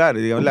a gustar.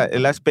 Digamos, es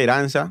la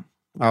esperanza.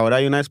 Ahora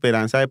hay una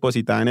esperanza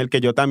depositada en el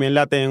que yo también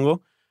la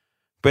tengo,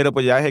 pero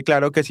pues ya dejé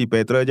claro que si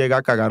Petro llega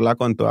a cagarla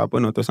con toda,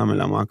 pues nosotros también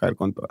la vamos a caer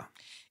con toda.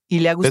 Y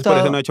le ha Entonces por eso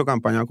gustado. no he hecho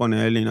campaña con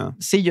él ni nada.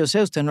 Sí, yo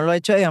sé, usted no lo ha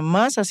hecho.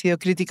 Además, ha sido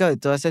crítica de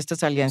todas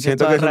estas alianzas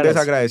Siento que todas es un raras.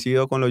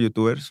 desagradecido con los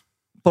youtubers.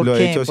 ¿Por Lo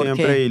qué? he hecho ¿Por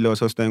siempre qué? y lo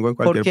sostengo en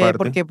 ¿Por cualquier qué? parte.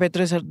 ¿Por qué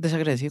Petro es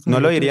desagradecido con No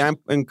los lo youtubers?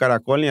 diría en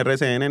Caracol, ni en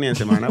RCN, ni en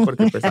Semana,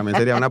 porque pues también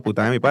sería una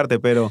putada de mi parte,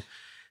 pero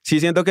sí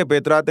siento que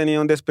Petro ha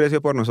tenido un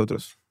desprecio por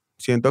nosotros.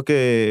 Siento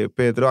que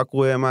Petro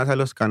acude más a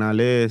los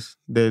canales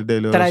de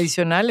los...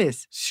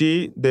 Tradicionales.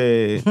 Sí,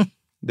 de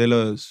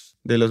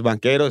los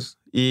banqueros.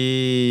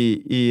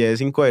 Y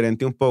es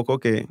incoherente un poco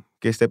que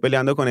esté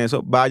peleando con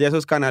eso. Vaya a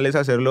esos canales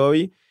a hacer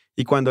lobby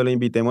y cuando lo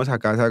invitemos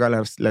acá se haga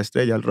la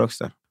estrella, el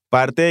rockstar.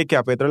 Parte de que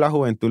a Petro la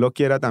juventud lo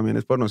quiera también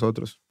es por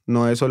nosotros.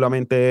 No es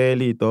solamente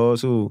él y todo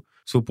su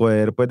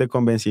poder pues, de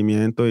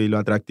convencimiento y lo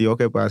atractivo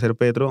que puede hacer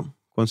Petro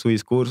con su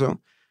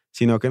discurso,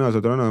 sino que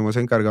nosotros nos hemos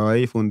encargado de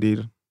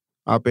difundir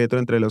a Petro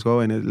entre los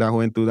jóvenes. La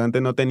juventud antes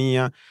no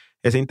tenía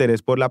ese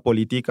interés por la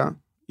política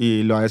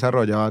y lo ha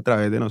desarrollado a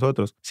través de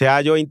nosotros.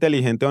 Sea yo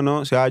inteligente o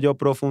no, sea yo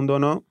profundo o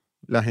no,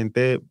 la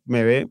gente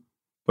me ve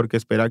porque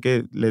espera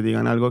que les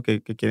digan algo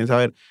que quieren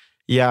saber.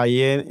 Y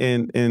ahí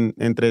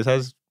entre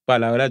esas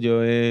palabras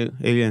yo he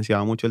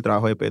evidenciado mucho el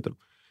trabajo de Petro.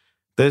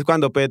 Entonces,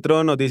 cuando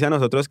Petro nos dice a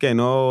nosotros que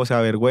no, o se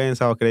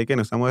avergüenza o cree que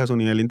no estamos a su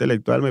nivel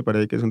intelectual, me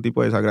parece que es un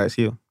tipo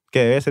desagradecido, que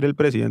debe ser el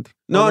presidente.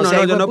 No, Cuando no, sea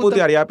no, hijo yo de no puta.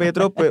 putearía a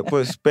Petro,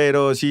 pues,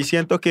 pero sí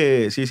siento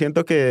que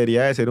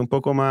debería de ser un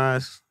poco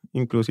más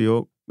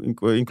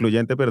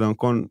incluyente, perdón,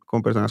 con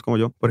personas como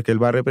yo, porque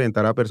él va a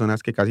representar a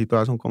personas que casi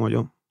todas son como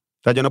yo.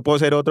 O sea, yo no puedo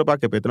ser otro para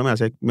que Petro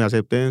me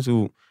acepte en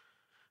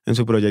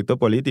su proyecto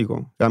político.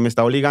 O sea, me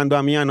está obligando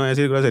a mí a no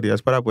decir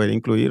groserías para poder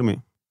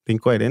incluirme. Es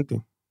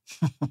incoherente.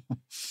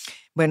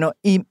 Bueno,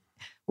 y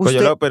Pues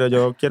usted pero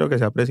yo quiero que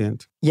sea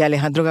presidente. y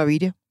Alejandro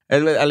Gaviria.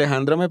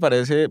 Alejandro me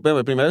parece,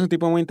 bueno, primero es un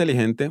tipo muy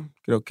inteligente,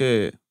 creo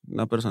que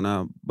una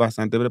persona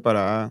bastante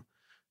preparada.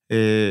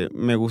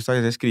 Me gusta que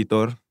es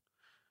escritor,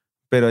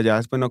 pero ya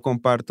después no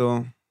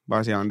comparto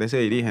hacia dónde se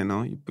dirige,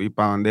 ¿no? Y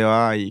para dónde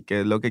va y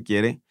qué es lo que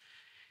quiere.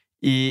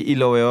 Y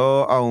lo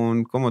veo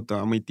aún como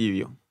todo muy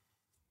tibio.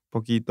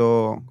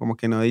 Poquito, como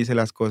que no dice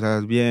las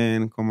cosas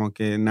bien, como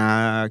que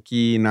nada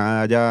aquí,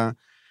 nada allá,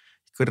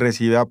 que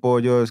recibe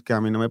apoyos que a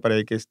mí no me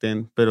parece que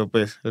estén, pero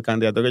pues el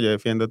candidato que yo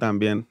defiendo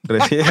también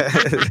recibe,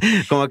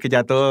 como que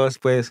ya todos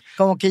pues,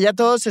 Como que ya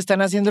todos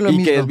están haciendo lo y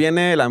mismo. que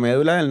viene de la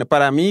médula,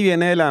 para mí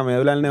viene de la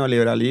médula del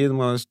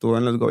neoliberalismo, estuvo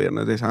en los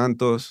gobiernos de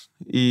Santos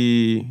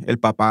y el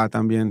papá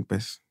también,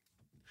 pues,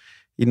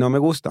 y no me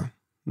gusta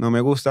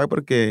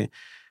porque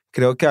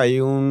creo que hay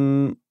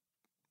una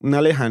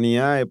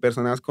lejanía de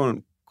personas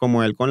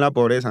como él con la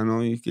pobreza,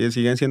 ¿no? Y que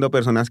siguen siendo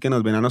personas que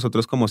nos ven a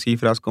nosotros como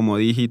cifras, como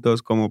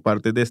dígitos, como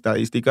partes de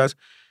estadísticas.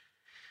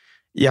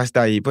 Y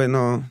hasta ahí, pues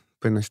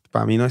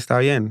para mí no está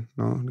bien,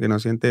 ¿no? Que no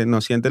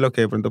siente lo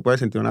que de pronto puede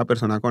sentir una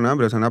persona con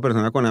hambre. O sea, una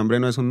persona con hambre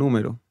no es un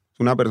número, es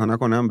una persona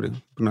con hambre,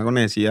 una con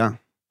necesidad.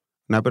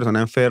 Una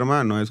persona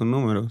enferma no es un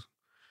número, es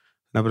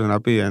una persona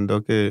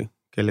pidiendo que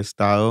el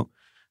Estado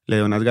le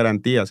dé unas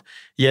garantías.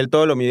 Y él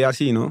todo lo mide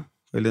así, ¿no?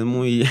 Él es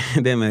muy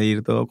de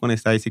medir todo con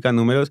estadísticas,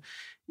 números,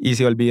 y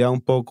se olvida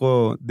un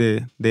poco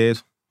de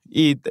eso.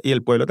 Y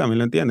el pueblo también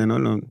lo entiende,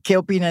 ¿no? ¿Qué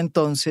opina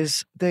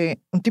entonces de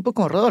un tipo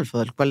como Rodolfo,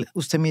 del cual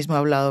usted mismo ha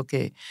hablado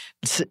que,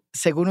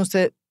 según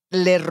usted,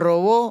 le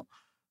robó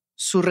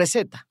su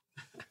receta?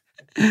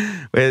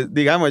 Pues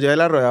digamos, yo de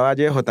la robé a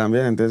Vallejo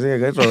también,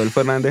 entonces Rodolfo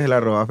Hernández se la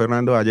robó a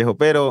Fernando Vallejo,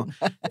 pero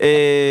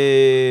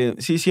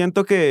sí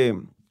siento que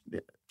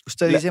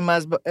Usted dice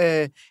más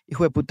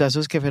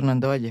hijueputazos que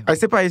Fernando Vallejo. a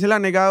este país se le ha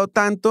negado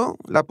tanto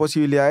la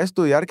posibilidad de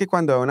estudiar que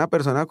cuando ve una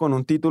persona con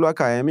un título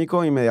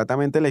académico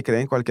inmediatamente le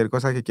creen cualquier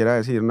cosa que quiera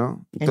decir,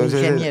 ¿no?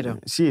 Entonces, ingeniero.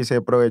 Sí, se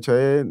aprovechó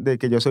de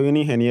que yo soy un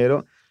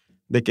ingeniero,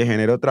 de que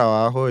genero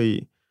trabajo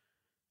y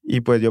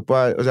pues yo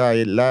puedo, o sea,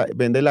 él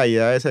vende la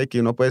idea esa de que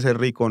uno puede ser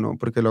rico, ¿no?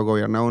 Porque lo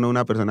gobierna uno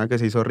una persona que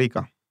se hizo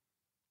rica.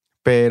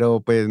 Pero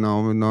pues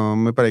no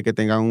me parece que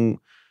tenga un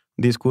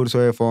discurso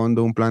de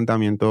fondo, un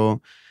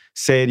planteamiento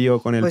serio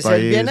con el Pues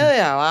país. él viene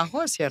de abajo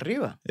hacia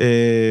arriba.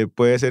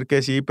 Puede ser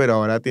que sí, pero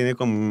ahora tiene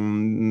como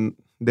un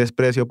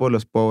desprecio por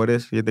los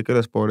pobres, y es de que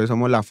los pobres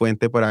somos la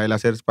fuente para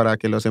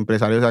que los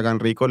empresarios se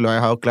hagan ricos. Lo ha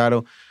dejado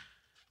claro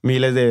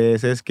miles de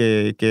veces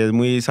que es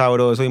muy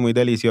sabroso y muy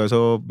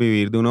delicioso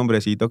vivir de un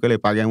hombrecito que le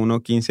pague a uno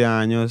 15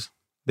 años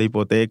de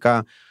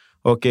hipoteca,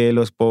 o que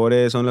los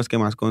pobres son los que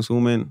más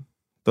consumen.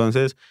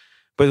 Entonces,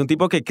 pues un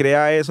tipo que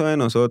crea eso de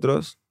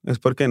nosotros es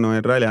porque no,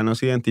 en realidad no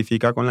se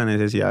identifica con la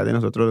necesidad de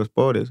nosotros los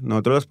pobres.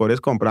 Nosotros los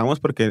pobres compramos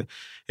porque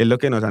es lo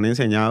que nos han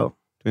enseñado,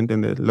 ¿tú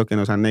entiendes? Lo que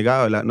nos han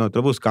negado.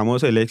 Nosotros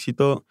buscamos el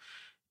éxito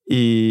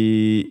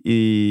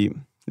y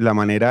la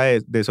manera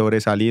de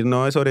sobresalir,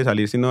 no de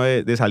sobresalir, sino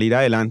de salir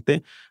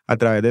adelante a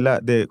través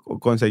de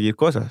conseguir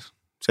cosas.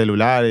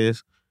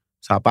 Celulares,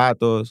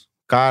 zapatos,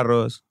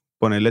 carros,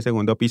 ponerle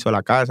segundo piso a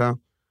la casa,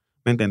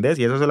 ¿me entendés?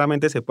 Y eso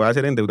solamente se puede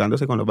hacer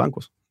endeudándose con los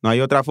bancos. No hay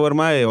otra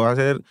forma de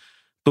hacer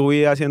tu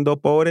vida siendo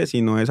pobre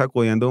si no es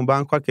acudiendo a un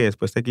banco a que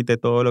después te quite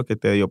todo lo que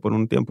te dio por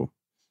un tiempo.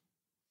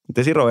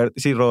 Entonces,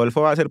 si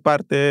Rodolfo va a ser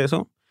parte de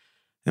eso,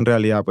 en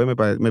realidad pues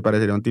me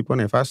parecería un tipo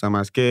nefasto,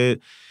 más que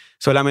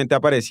solamente ha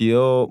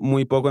aparecido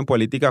muy poco en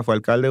política, fue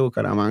alcalde de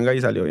Bucaramanga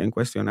y salió bien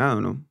cuestionado,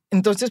 ¿no?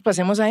 Entonces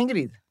pasemos a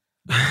Ingrid.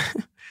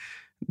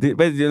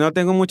 Pues yo no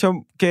tengo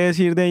mucho que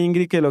decir de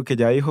Ingrid que lo que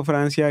ya dijo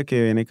Francia,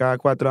 que viene cada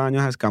 4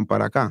 años a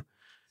escampar acá.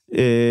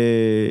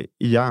 Y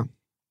ya.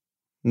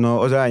 No,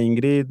 o sea,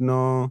 Ingrid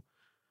no,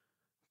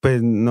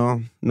 pues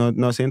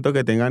no siento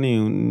que tenga ni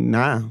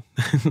nada.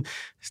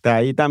 Está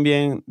ahí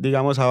también,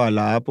 digamos,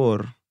 avalada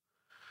por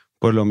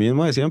lo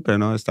mismo de siempre,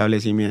 ¿no?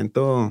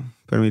 Establecimiento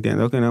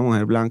permitiendo que una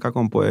mujer blanca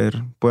con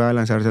poder pueda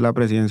lanzarse a la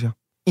presidencia.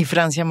 ¿Y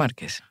Francia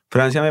Márquez?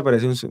 Francia me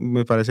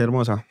parece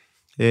hermosa.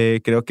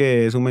 Creo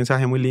que es un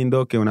mensaje muy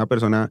lindo que una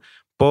persona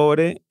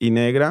pobre y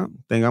negra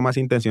tenga más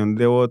intención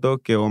de voto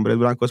que hombres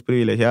blancos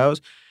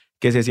privilegiados,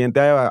 que se siente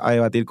a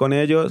debatir con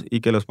ellos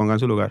y que los ponga en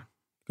su lugar.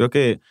 Creo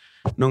que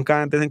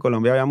nunca antes en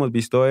Colombia habíamos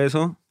visto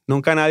eso.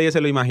 Nunca nadie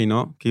se lo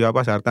imaginó que iba a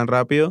pasar tan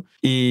rápido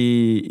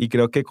y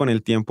creo que con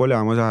el tiempo le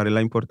vamos a dar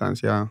la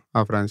importancia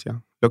a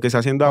Francia. Lo que está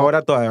haciendo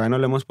ahora todavía no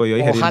lo hemos podido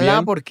digerir Ojalá,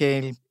 bien. Porque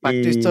el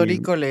pacto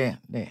histórico le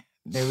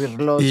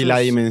virló Y la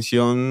sus...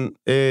 dimensión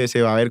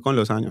se va a ver con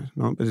los años,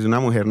 ¿no? Pues es una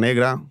mujer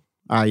negra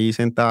ahí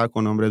sentada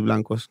con hombres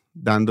blancos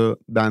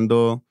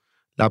dando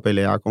la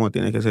pelea como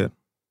tiene que ser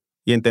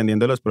y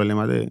entendiendo los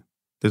problemas de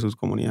sus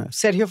comunidades.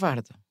 Sergio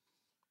Fajardo.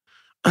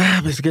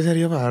 Pues es que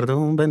Sergio Fajardo es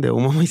un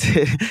vendehumo muy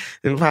serio.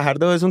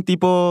 Fajardo es un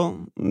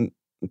tipo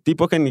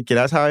que ni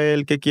siquiera sabe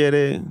el qué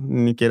quiere,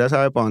 ni siquiera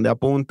sabe para dónde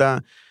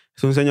apunta.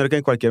 Es un señor que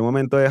en cualquier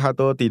momento deja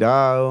todo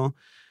tirado.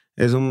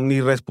 Es un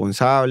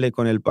irresponsable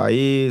con el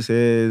país.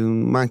 Es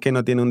un man que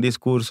no tiene un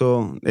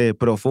discurso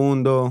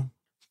profundo.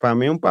 Para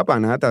mí un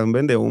papanata, un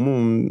vendehumo,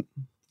 un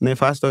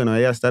nefasto que no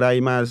debería estar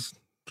ahí más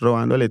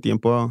robándole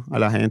tiempo a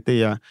la gente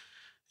y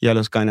a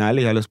los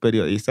canales, y a los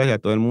periodistas y a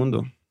todo el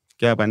mundo.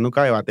 Que además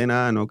nunca debate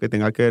nada, ¿no? Que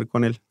tenga que ver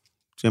con él.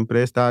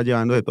 Siempre está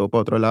llevando de todo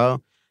para otro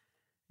lado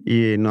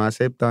y no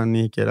acepta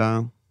ni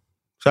siquiera... O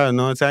sea,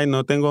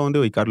 no tengo dónde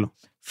ubicarlo.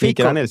 Ni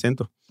siquiera en el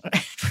centro.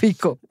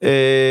 Fico.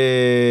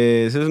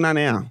 Eso es una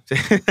nea.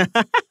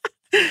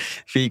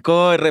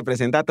 Fico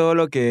representa todo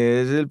lo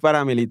que es el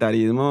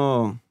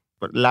paramilitarismo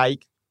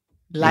light.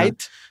 Light.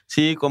 ¿No?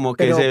 Sí, como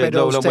que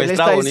pero lo usted le muestra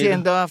está bonito.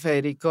 diciendo a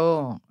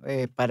Federico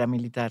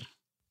paramilitar.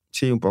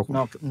 Sí, un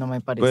poco. No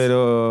me parece.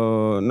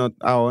 Pero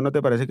a vos no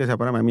te parece que sea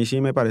paramilitar. A mí sí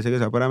me parece que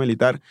sea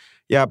paramilitar.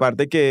 Y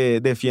aparte que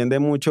defiende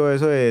mucho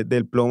eso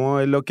del plomo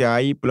es lo que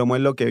hay, plomo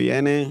es lo que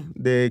viene,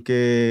 de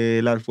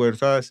que las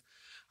fuerzas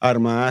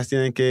armadas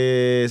tienen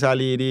que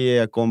salir y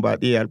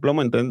combatir al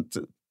plomo.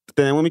 Entonces,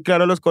 tenemos muy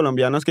claro los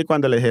colombianos que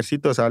cuando el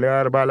ejército sale a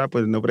dar bala,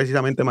 pues no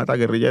precisamente mata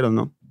guerrilleros,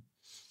 ¿no?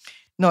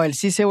 No, él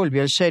sí se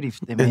volvió el sheriff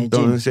de Medellín.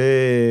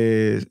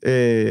 Entonces,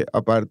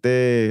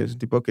 aparte, es un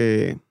tipo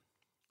que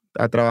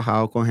ha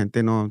trabajado con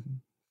gente no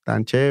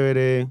tan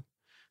chévere,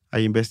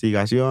 hay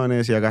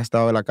investigaciones y ha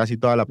gastado casi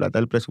toda la plata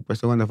del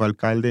presupuesto cuando fue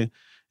alcalde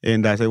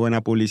en darse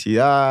buena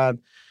publicidad,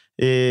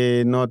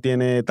 no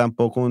tiene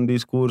tampoco un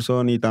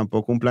discurso ni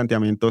tampoco un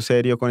planteamiento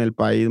serio con el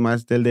país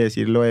más del de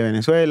decir lo de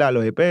Venezuela,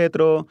 lo de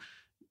Petro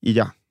y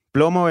ya,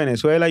 plomo,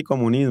 Venezuela y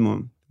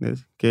comunismo.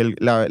 ¿Ves? Que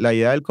la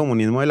idea del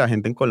comunismo de la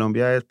gente en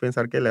Colombia es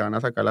pensar que le van a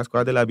sacar las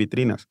cosas de las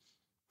vitrinas.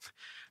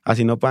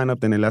 Así no puedan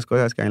obtener las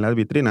cosas que hay en las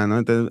vitrinas, ¿no?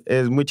 Entonces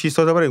es muy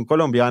chistoso porque un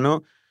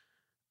colombiano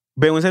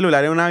ve un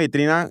celular en una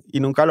vitrina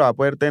y nunca lo va a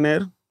poder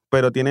tener,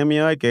 pero tiene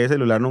miedo de que ese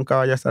celular nunca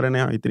vaya a estar en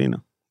esa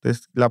vitrina.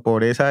 Entonces la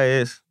pobreza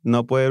es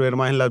no poder ver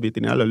más en las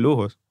vitrinas los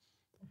lujos,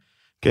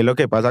 que es lo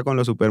que pasa con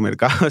los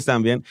supermercados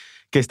también,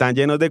 que están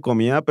llenos de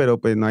comida, pero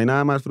pues no hay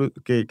nada más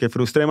que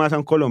frustre más a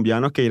un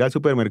colombiano que ir al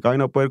supermercado y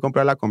no poder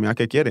comprar la comida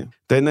que quiere.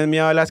 Entonces no es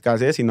miedo a la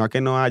escasez, sino a que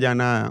no haya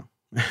nada.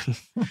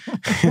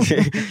 Sí,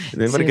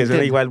 porque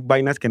son igual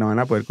vainas que no van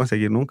a poder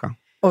conseguir nunca.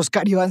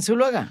 Oscar Iván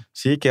Zuluaga.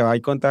 Sí, que va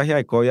y contagia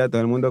de COVID a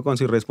todo el mundo con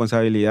su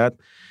irresponsabilidad.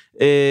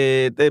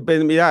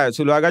 Pues mira,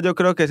 Zuluaga yo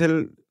creo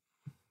que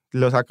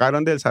lo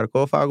sacaron del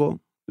sarcófago.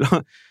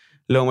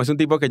 Es un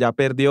tipo que ya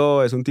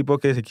perdió, es un tipo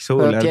que se quiso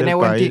burlar del país. ¿Tiene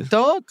buen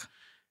TikTok?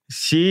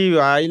 Sí,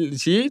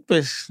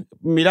 pues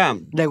mira.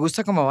 ¿Le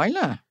gusta cómo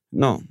baila?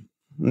 No,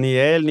 ni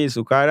él, ni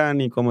su cara,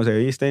 ni cómo se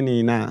viste,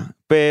 ni nada.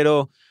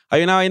 Pero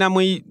hay una vaina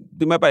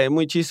me parece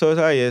muy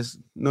chistosa y es,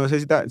 no sé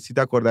si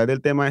te acordás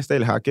del tema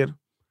del hacker,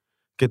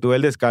 que tuvo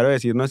el descaro de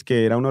decirnos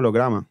que era un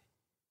holograma.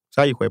 O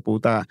sea, hijo de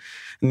puta,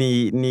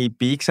 ni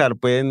Pixar,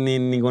 pues, ni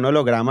ningún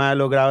holograma ha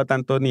logrado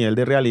tanto nivel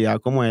de realidad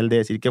como él de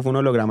decir que fue un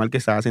holograma el que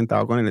estaba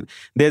sentado con él.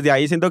 Desde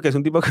ahí siento que es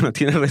un tipo que no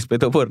tiene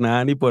respeto por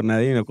nada ni por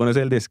nadie y no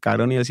conoce el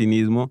descaro ni el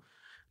cinismo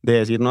de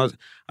decirnos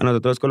a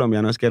nosotros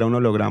colombianos que era un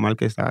holograma el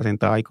que estaba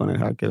sentado ahí con el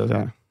hacker. O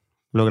sea,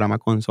 holograma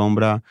con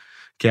sombra,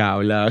 que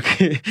habla,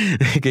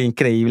 que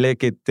increíble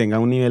que tenga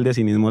un nivel de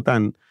cinismo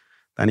tan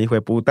tan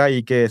hijueputa,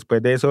 y que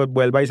después de eso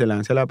vuelva y se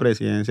lance a la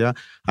presidencia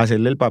a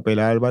hacerle el papel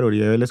a Álvaro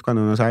Uribe Vélez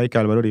cuando uno sabe que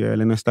Álvaro Uribe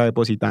Vélez no está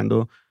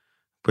depositando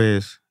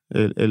pues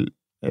el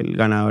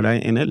ganador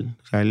en él.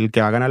 O sea, el que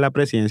va a ganar la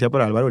presidencia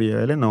por Álvaro Uribe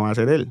Vélez no va a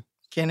ser él.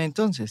 ¿Quién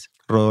entonces?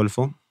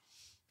 Rodolfo.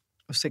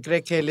 ¿Usted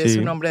cree que él es Sí.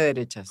 un hombre de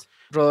derechas?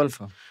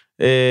 Rodolfo.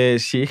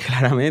 Sí,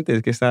 claramente,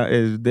 es que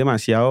es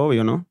demasiado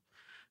obvio, ¿no?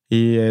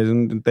 Y es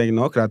un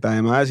tecnócrata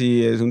además,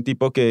 y es un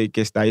tipo que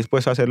está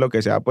dispuesto a hacer lo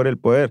que sea por el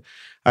poder.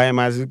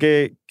 Además,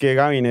 que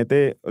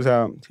gabinete, o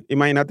sea,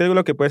 imagínate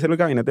lo que puede ser el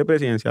gabinete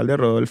presidencial de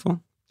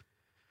Rodolfo.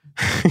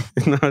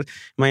 No,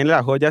 imagínate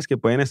las joyas que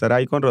pueden estar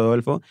ahí con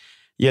Rodolfo,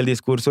 y el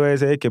discurso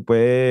ese de que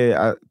puede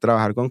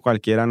trabajar con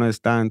cualquiera no es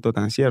tan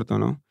cierto,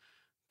 ¿no?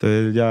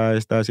 Entonces ya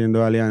está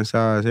haciendo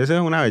alianzas, eso es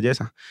una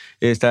belleza.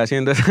 Está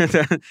haciendo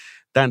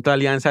tanto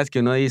alianzas que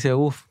uno dice,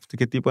 uff,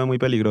 qué tipo de muy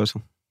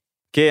peligroso.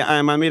 Que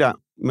además, mira,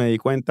 me di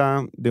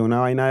cuenta de una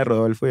vaina de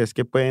Rodolfo, y es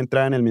que puede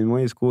entrar en el mismo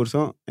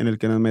discurso en el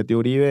que nos metió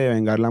Uribe de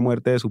vengar la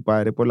muerte de su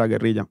padre por la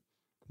guerrilla.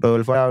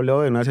 Rodolfo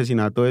habló de un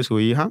asesinato de su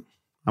hija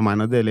a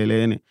manos del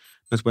ELN.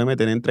 Nos puede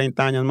meter en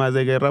 30 años más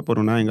de guerra por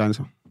una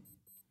venganza.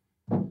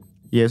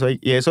 Y eso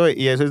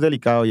es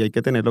delicado, y hay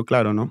que tenerlo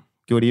claro, ¿no?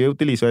 Que Uribe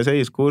utilizó ese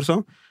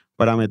discurso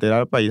para meter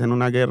al país en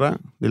una guerra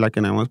de la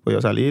que no hemos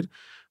podido salir,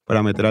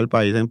 para meter al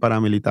país en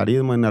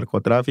paramilitarismo, en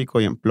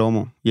narcotráfico y en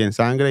plomo, y en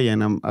sangre, y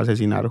en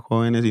asesinar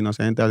jóvenes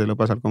inocentes, hacerlo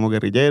pasar como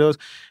guerrilleros,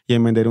 y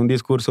en vender un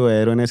discurso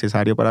de héroe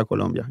necesario para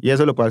Colombia. Y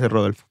eso lo puede hacer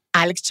Rodolfo.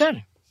 Alex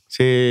Char.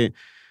 Sí,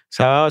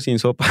 sábado sin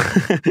sopa.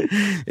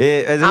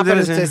 Pero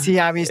usted sí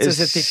ha visto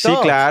ese TikTok.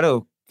 Sí,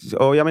 claro.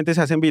 Obviamente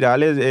se hacen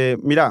virales.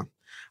 Mira,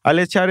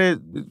 Alex Char es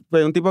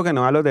pues, un tipo que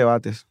no va a los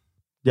debates.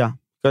 Ya.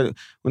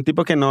 Un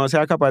tipo que no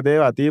sea capaz de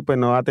debatir, pues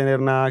no va a tener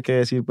nada que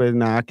decir, pues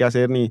nada que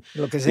hacer, ni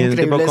Lo que es un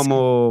tipo increíble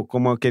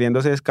como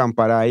queriéndose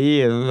escampar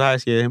ahí, no sabe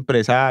si es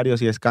empresario,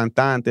 si es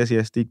cantante, si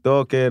es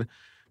tiktoker,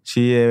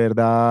 si de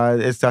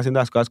verdad está haciendo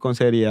las cosas con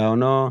seriedad o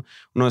no,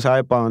 no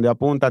sabe para dónde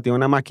apunta, tiene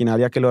una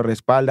maquinaria que lo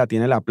respalda,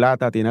 tiene la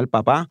plata, tiene el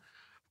papá,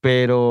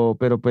 pero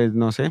pues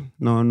no sé,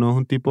 no es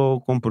un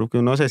tipo que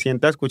uno se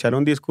sienta a escuchar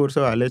un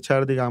discurso, a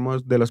echar,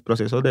 digamos, de los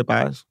procesos de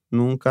paz,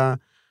 nunca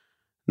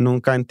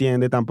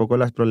entiende tampoco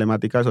las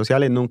problemáticas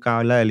sociales, nunca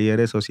habla de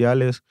líderes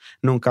sociales,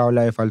 nunca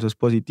habla de falsos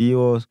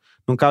positivos,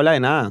 nunca habla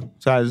de nada.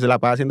 O sea, se la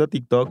pasa haciendo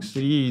TikToks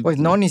y... Pues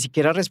no, ni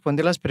siquiera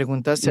responde las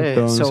preguntas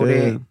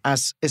sobre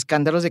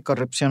escándalos de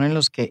corrupción en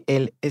los que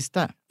él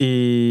está.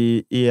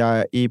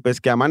 Y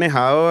pues que ha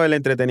manejado el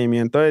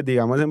entretenimiento,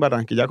 digamos, en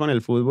Barranquilla con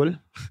el fútbol.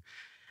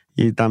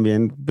 Y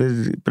también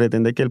pues,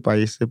 pretende que el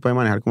país se puede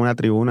manejar como una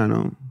tribuna,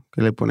 ¿no?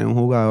 Que le pone un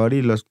jugador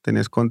y los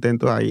tenés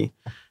contentos ahí.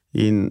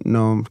 Y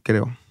no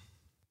creo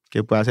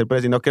que pueda ser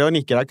presidente. No creo ni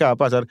siquiera que va a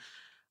pasar.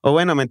 O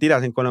bueno,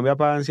 mentiras, en Colombia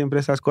pagan siempre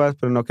esas cosas,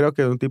 pero no creo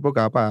que es un tipo que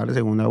va a pagar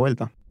segunda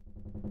vuelta.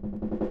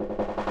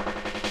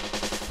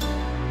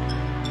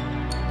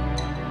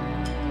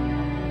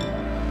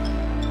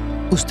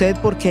 ¿Usted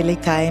por qué le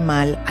cae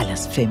mal a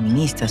las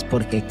feministas?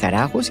 Porque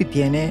carajo, si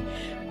tiene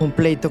un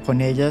pleito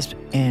con ellas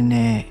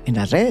en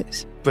las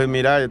redes. Pues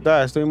mira, yo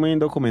todavía estoy muy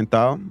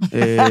indocumentado.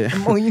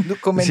 Muy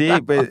indocumentado.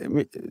 Sí, pues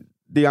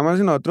digamos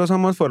que nosotros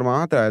somos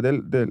formados a través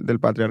del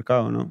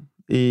patriarcado, ¿no?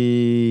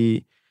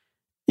 Y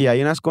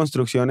hay unas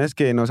construcciones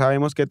que no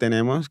sabemos que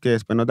tenemos, que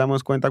después nos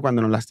damos cuenta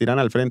cuando nos las tiran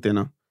al frente,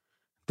 ¿no?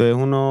 Entonces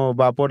uno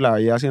va por la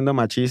vida siendo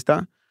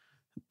machista,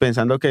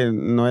 pensando que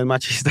no es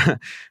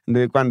machista.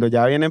 Cuando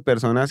ya vienen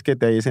personas que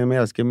te dicen,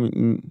 mira, es que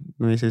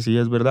me dice, sí,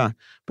 es verdad.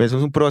 Pero eso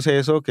es un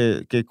proceso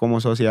que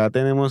como sociedad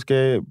tenemos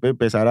que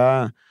empezar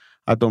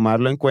a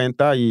tomarlo en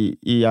cuenta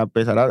y a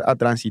empezar a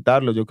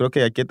transitarlo. Yo creo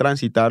que hay que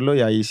transitarlo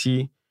y ahí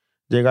sí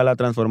llega la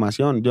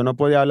transformación. Yo no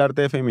podía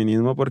hablarte de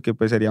feminismo porque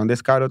pues sería un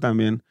descaro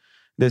también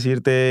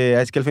decirte,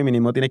 es que el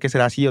feminismo tiene que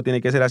ser así o tiene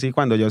que ser así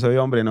cuando yo soy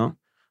hombre, ¿no?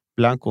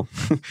 Blanco,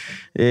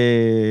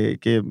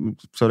 que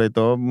sobre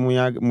todo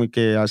muy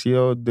que ha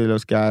sido de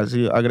los que ha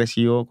sido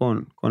agresivo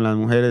con las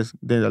mujeres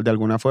de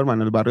alguna forma. En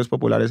los barrios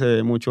populares se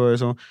ve mucho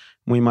eso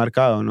muy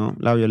marcado, ¿no?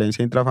 La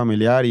violencia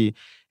intrafamiliar y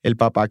el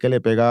papá que le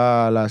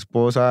pega a la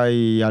esposa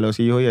y a los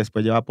hijos y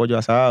después lleva pollo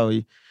asado.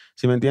 Y,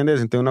 ¿sí me entiendes?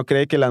 Entonces uno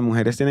cree que las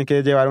mujeres tienen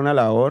que llevar una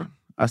labor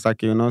hasta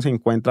que uno se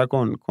encuentra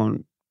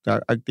con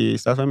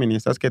activistas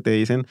feministas que te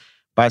dicen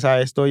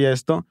pasa esto y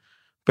esto,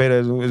 pero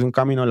es un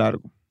camino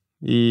largo.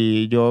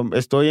 Y yo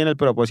estoy en el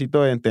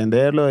propósito de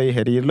entenderlo, de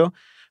digerirlo,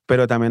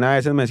 pero también a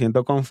veces me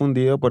siento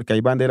confundido porque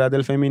hay banderas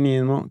del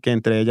feminismo que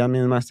entre ellas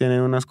mismas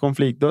tienen unos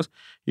conflictos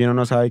y uno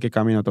no sabe qué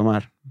camino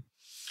tomar.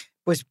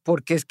 Pues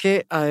porque es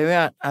que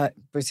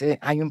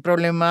hay un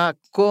problema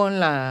con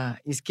la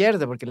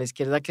izquierda, porque la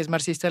izquierda que es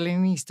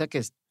marxista-leninista, que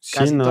es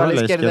casi toda la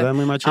izquierda es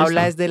muy machista.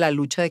 habla desde la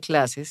lucha de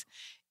clases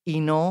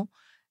y no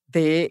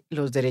de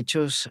los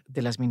derechos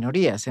de las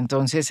minorías.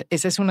 Entonces,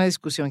 esa es una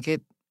discusión que,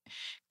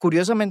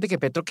 curiosamente, que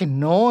Petro, que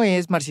no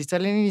es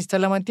marxista-leninista,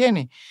 la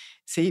mantiene.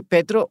 Sí,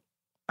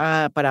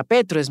 para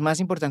Petro es más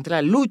importante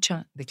la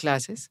lucha de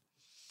clases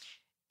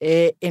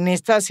en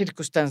estas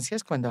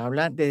circunstancias, cuando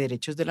habla de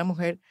derechos de la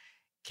mujer,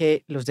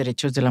 que los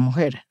derechos de la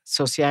mujer,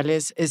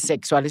 sociales,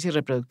 sexuales y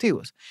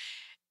reproductivos.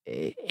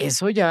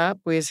 eso ya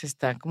pues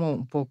está como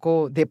un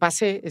poco de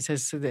pasé,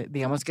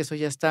 digamos que eso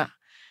ya está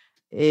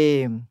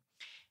eh,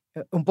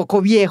 un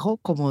poco viejo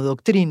como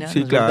doctrina, ¿no Sí,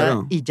 es verdad?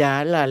 claro. Y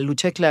ya la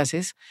lucha de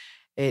clases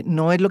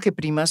no es lo que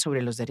prima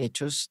sobre los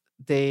derechos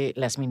de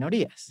las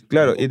minorías.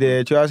 Claro, y de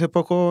hecho hace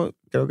poco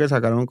creo que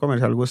sacaron un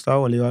comercial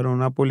Gustavo Bolívar,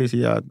 una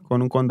publicidad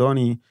con un condón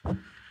y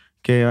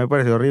que me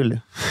pareció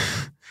horrible.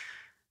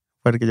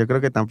 Porque yo creo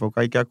que tampoco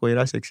hay que acudir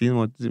al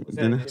sexismo. ¿Sí me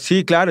entiendes?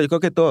 Sí, claro, yo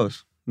creo que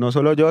todos. No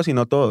solo yo,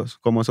 sino todos,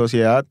 como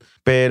sociedad.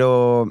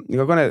 Pero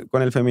digo,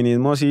 con el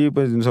feminismo sí,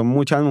 pues son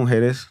muchas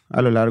mujeres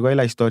a lo largo de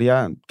la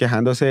historia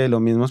quejándose de los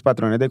mismos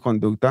patrones de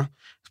conducta.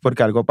 Es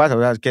porque algo pasa. O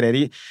sea,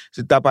 querer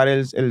tapar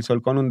el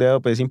sol con un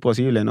dedo, pues es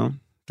imposible, ¿no?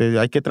 Entonces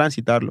hay que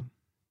transitarlo.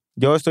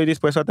 Yo estoy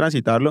dispuesto a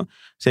transitarlo.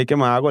 Sé que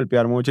me va a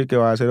golpear mucho y que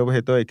va a ser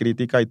objeto de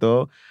crítica y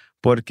todo,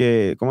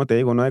 porque, como te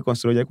digo, uno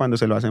deconstruye cuando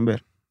se lo hacen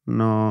ver.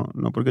 No,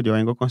 no porque yo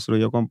vengo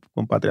construido con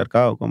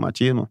patriarcado, con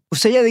machismo.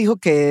 Usted ya dijo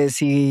que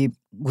si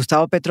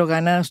Gustavo Petro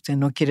gana, usted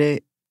no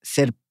quiere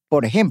ser,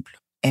 por ejemplo,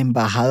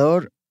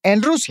 embajador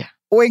en Rusia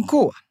o en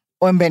Cuba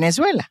o en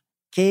Venezuela.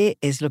 ¿Qué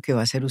es lo que va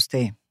a hacer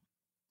usted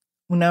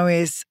una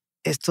vez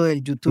esto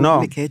del YouTube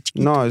No, le quede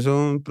chiquito? no, es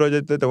un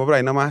proyecto que tengo por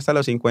ahí nomás hasta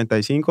los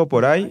 55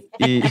 por ahí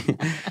y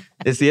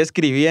estoy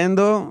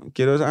escribiendo,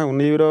 quiero sacar un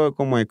libro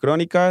como de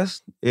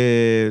crónicas,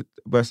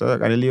 voy a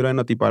sacar el libro de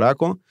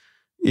Notiparaco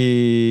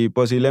y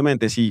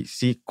posiblemente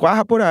si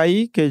cuaja por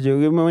ahí, que yo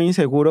me voy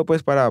inseguro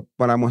pues para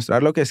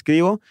mostrar lo que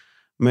escribo,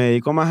 me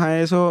dedico más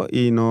a eso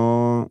y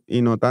no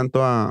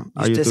tanto a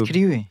 ¿Usted YouTube.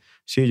 escribe?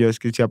 Sí,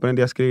 sí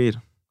aprendí a escribir.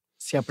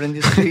 ¿Se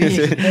aprendió a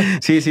escribir?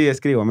 Sí,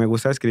 escribo, me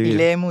gusta ¿Y escribir.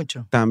 lee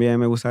mucho? También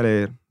me gusta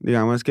leer.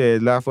 Digamos que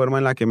es la forma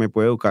en la que me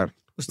puedo educar.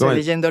 ¿Usted Bueno,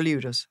 leyendo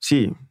libros?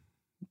 sí.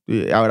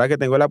 Y ahora que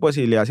tengo la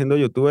posibilidad siendo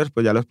youtuber,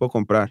 pues ya los puedo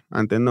comprar.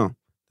 Antes no.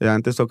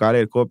 Antes tocaba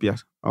leer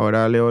copias.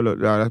 Ahora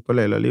puedo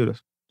leer los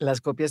libros. Las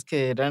copias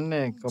que eran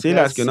Sí,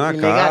 las copias que uno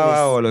ilegales.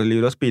 acaba, o los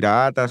libros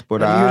piratas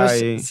por Los libros,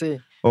 ahí. sí.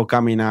 O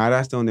caminar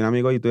hasta donde un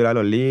amigo youtuber a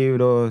los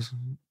libros.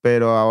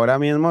 Pero ahora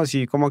mismo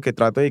sí como que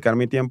trato de dedicar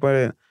mi tiempo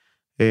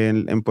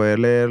en poder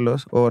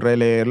leerlos o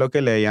releer lo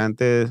que leí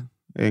antes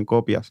en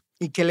copias.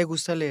 ¿Y qué le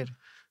gusta leer?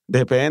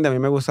 Depende, a mí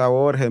me gusta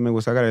Borges, me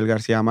gusta Gabriel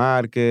García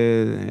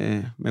Márquez,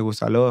 me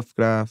gusta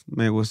Lovecraft,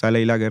 me gusta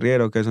Leila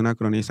Guerriero, que es una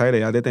cronista que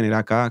deberías de tener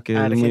acá, que es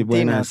muy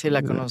buena. Argentina, sí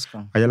la conozco.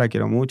 A ella la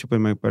quiero mucho, pues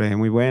me parece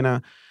muy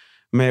buena.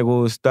 Me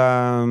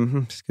gusta,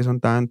 es que son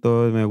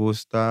tantos, me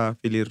gusta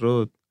Philip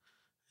Roth,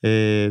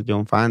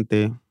 John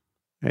Fante,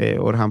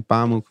 Orhan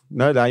Pamuk.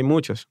 La verdad, hay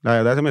muchos. La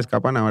verdad se me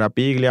escapan ahora.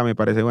 Piglia, me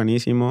parece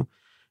buenísimo.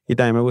 Y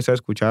también me gusta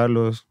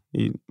escucharlos.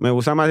 Y me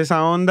gusta más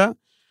esa onda,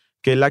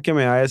 que es la que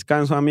me da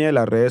descanso a mí de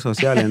las redes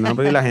sociales, ¿no?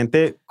 Porque la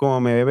gente,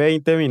 como me ve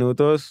 20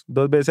 minutos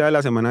 2 veces a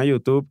la semana en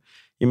YouTube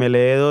y me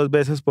lee 2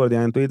 veces por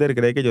día en Twitter,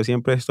 cree que yo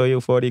siempre estoy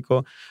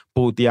eufórico,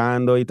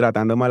 puteando y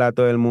tratando mal a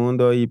todo el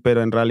mundo,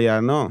 pero en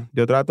realidad no.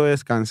 Yo trato de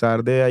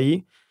descansar de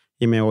ahí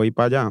y me voy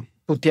para allá.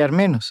 Putear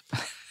menos.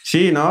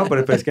 Sí, no,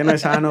 pero pues es que no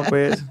es sano,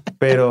 pues,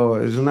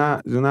 pero es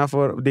una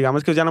forma,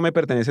 digamos que eso ya no me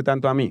pertenece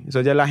tanto a mí,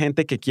 eso ya es la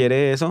gente que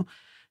quiere eso,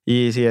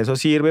 y si eso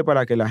sirve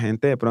para que la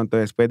gente de pronto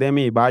después de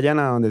mí vayan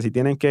a donde sí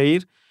tienen que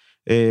ir,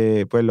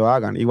 pues lo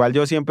hagan. Igual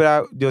yo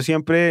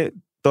siempre,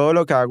 todo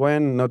lo que hago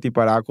en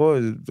Notiparaco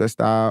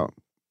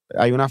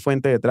hay una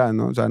fuente detrás,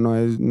 ¿no? O sea,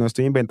 no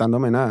estoy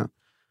inventándome nada.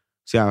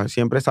 O sea,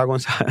 siempre está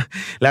Gonzalo,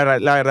 la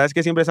verdad es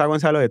que siempre está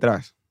Gonzalo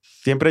detrás.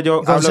 Siempre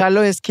yo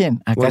 ¿Gonzalo es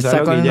quién? Acá Gonzalo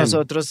está con Guillén.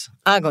 nosotros.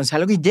 Ah,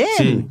 Gonzalo Guillén.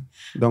 Sí,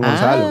 don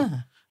Gonzalo.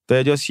 Ah,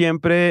 Entonces yo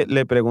siempre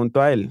le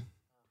pregunto a él.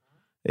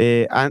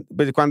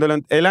 Pues cuando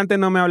él antes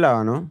no me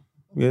hablaba, ¿no?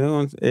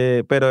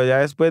 Pero ya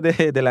después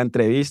de la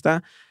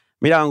entrevista,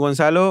 mira, don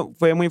Gonzalo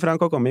fue muy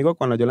franco conmigo.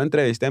 Cuando yo lo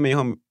entrevisté,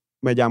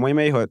 me llamó y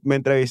me dijo, me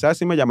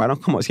entrevistaste y me llamaron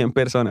como 100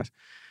 personas.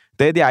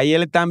 Entonces de ahí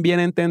él también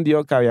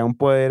entendió que había un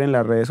poder en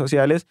las redes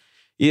sociales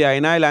y de ahí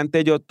en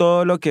adelante yo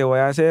todo lo que voy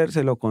a hacer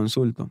se lo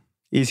consulto.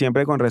 Y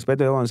siempre con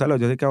respeto, digo, Gonzalo,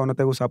 yo sé que a vos no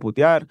te gusta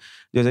putear,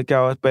 yo sé que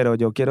a vos, pero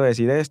yo quiero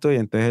decir esto. Y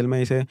entonces él me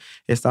dice,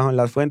 estas son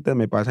las fuentes,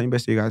 me pasa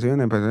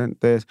investigación.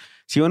 Entonces,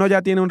 si uno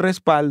ya tiene un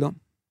respaldo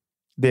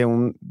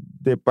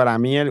para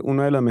mí,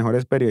 uno de los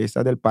mejores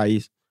periodistas del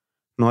país,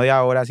 no de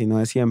ahora, sino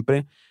de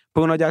siempre,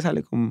 pues uno ya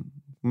sale como,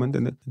 ¿cómo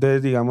entender?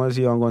 Entonces, digamos,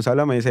 si don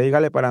Gonzalo me dice,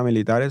 dígale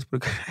paramilitar, es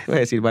porque le puede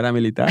decir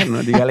paramilitar,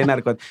 ¿no? Dígale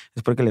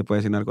es porque le puede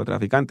decir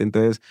narcotraficante.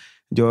 Entonces,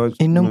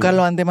 ¿y nunca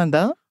lo han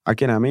demandado? ¿A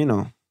quién? A mí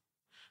no.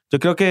 Yo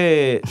creo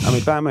que a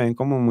mí todavía me ven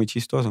como muy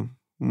chistoso,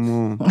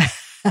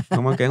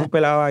 como que es un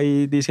pelado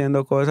ahí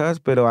diciendo cosas,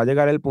 pero va a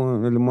llegar el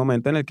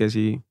momento en el que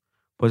sí,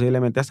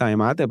 posiblemente hasta me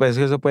mate, pues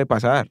eso puede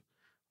pasar,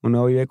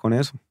 uno vive con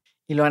eso.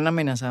 ¿Y lo han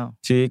amenazado?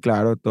 Sí,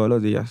 claro, todos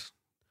los días.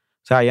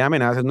 O sea, hay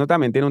amenazas, uno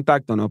también tiene un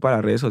tacto, ¿no?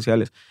 Para redes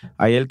sociales.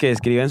 Hay el que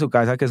escribe en su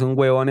casa, que es un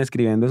huevón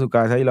escribiendo en su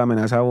casa y lo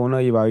amenaza a uno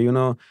y va y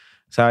uno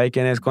sabe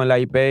quién es con la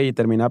IP y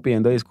termina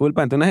pidiendo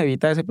disculpas. Entonces uno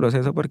evita ese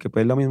proceso porque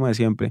pues es lo mismo de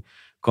siempre.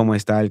 Como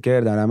está el que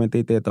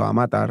verdaderamente te va a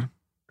matar.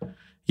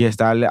 Y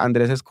está el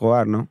Andrés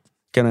Escobar, ¿no?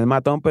 Que no es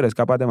matón, pero es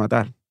capaz de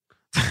matar.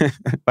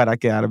 Para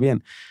quedar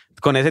bien.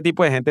 Con ese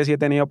tipo de gente sí he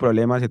tenido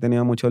problemas, he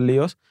tenido muchos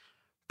líos,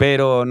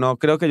 pero no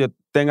creo que yo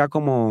tenga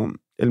como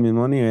el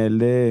mismo nivel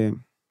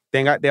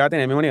deba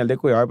tener el mismo nivel de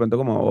cuidado de pronto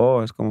como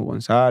vos, como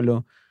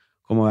Gonzalo,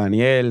 como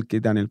Daniel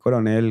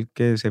Coronel,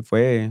 que se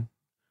fue.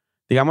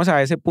 Digamos,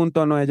 a ese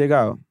punto no he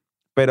llegado,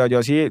 pero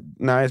yo sí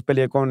una vez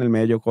peleé con el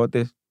Medio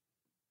Cotes.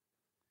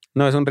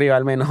 No es un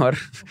rival menor,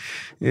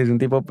 es un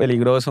tipo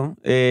peligroso,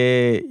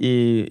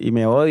 y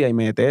me odia y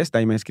me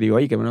detesta y me escribió,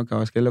 y qué bueno, ¿qué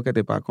es lo que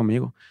te pasa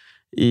conmigo?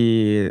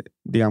 Y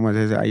digamos,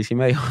 ahí sí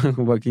me dijo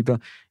un poquito,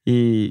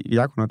 y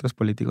ya con otros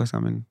políticos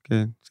también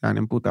que se han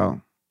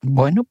emputado.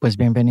 Bueno, pues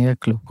bienvenido al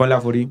club. Con la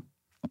Furi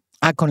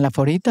Ah, con la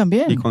Fori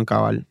también. y con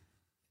Cabal.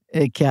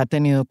 ¿Qué ha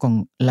tenido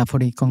con la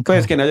Fori y con Cabal?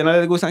 Pues que no, ellos no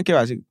les gustan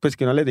pues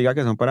que uno les diga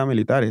que son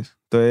paramilitares.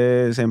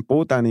 Entonces se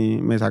emputan y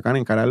me sacan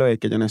en cara lo de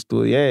que yo no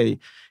estudié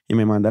y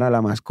me mandan a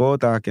la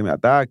mascota a que me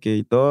ataque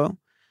y todo.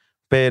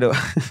 Pero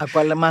 ¿A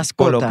cuál la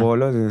mascota?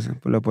 Polo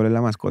es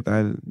la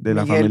mascota de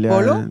la ¿Miguel familia.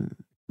 Polo?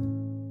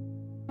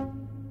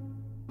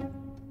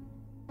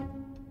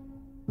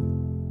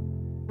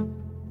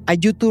 Hay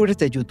youtubers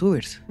de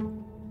youtubers.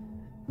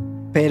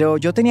 Pero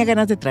yo tenía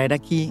ganas de traer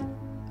aquí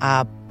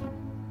a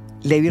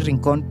Levy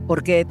Rincón,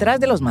 porque detrás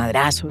de los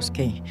madrazos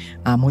que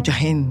a mucha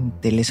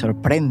gente le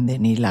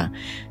sorprenden y la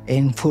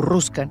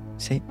enfurruscan,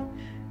 ¿sí?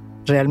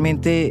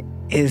 Realmente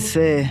es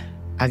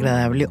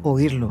agradable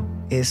oírlo,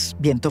 es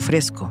viento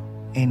fresco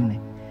en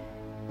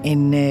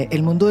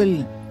el mundo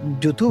del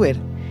youtuber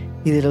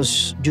y de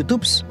los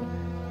youtubes,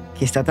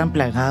 que está tan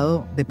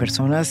plagado de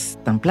personas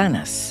tan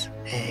planas,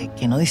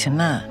 que no dicen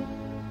nada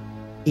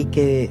y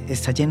que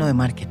está lleno de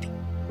marketing.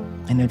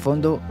 En el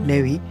fondo,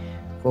 Levy,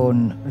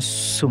 con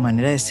su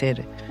manera de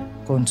ser,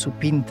 con su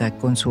pinta,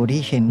 con su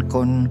origen,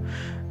 con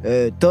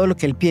todo lo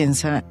que él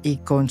piensa y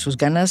con sus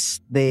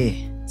ganas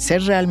de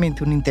ser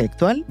realmente un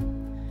intelectual,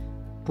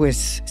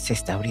 pues se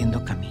está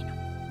abriendo camino.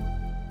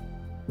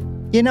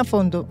 Y en a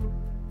fondo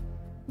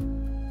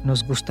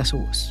nos gusta su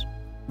voz.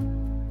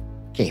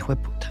 ¡Qué hijo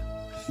de puta!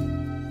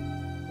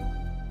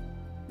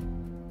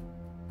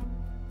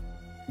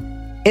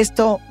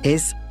 Esto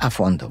es A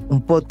Fondo,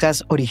 un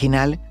podcast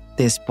original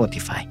de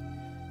Spotify.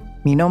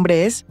 Mi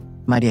nombre es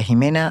María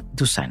Jimena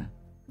Duzán.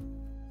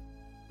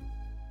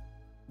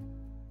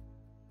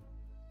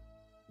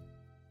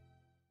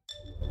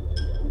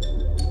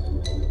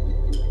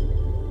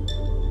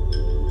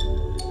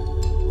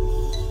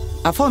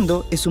 A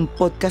Fondo es un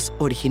podcast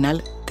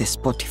original de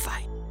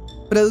Spotify.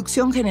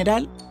 Producción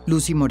general,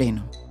 Lucy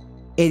Moreno.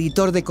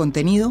 Editor de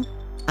contenido,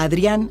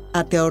 Adrián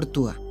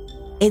Ateortúa.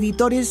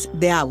 Editores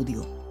de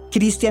audio,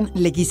 Cristian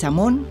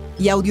Leguizamón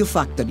y Audio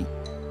Factory.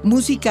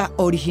 Música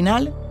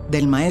original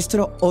del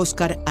maestro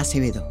Oscar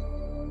Acevedo.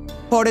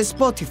 Por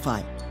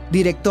Spotify,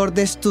 director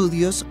de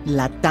estudios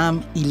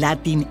Latam y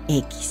Latin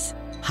X,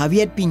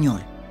 Javier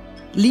Piñol.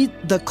 Lead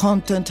the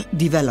Content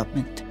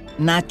Development,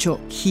 Nacho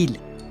Gil.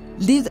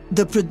 Lead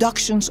the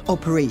Productions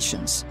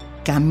Operations,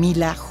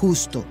 Camila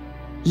Justo.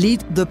 Lead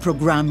the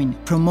Programming,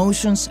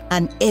 Promotions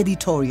and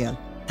Editorial,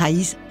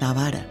 Thais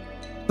Tavara.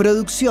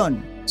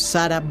 Producción,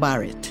 Sara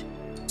Barrett.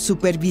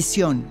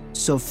 Supervisión,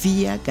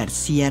 Sofía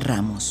García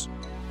Ramos.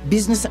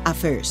 Business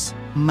Affairs,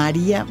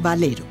 María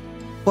Valero.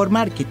 Por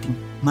Marketing,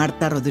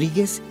 Marta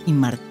Rodríguez y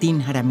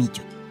Martín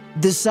Jaramillo.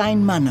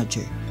 Design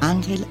Manager,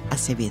 Ángel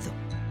Acevedo.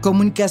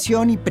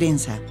 Comunicación y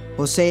Prensa,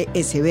 José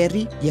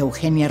Echeverry y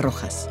Eugenia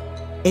Rojas.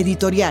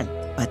 Editorial,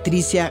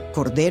 Patricia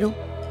Cordero.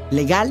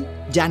 Legal,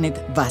 Janet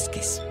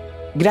Vázquez.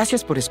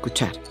 Gracias por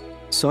escuchar.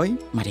 Soy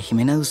María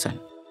Jimena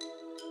Duzán.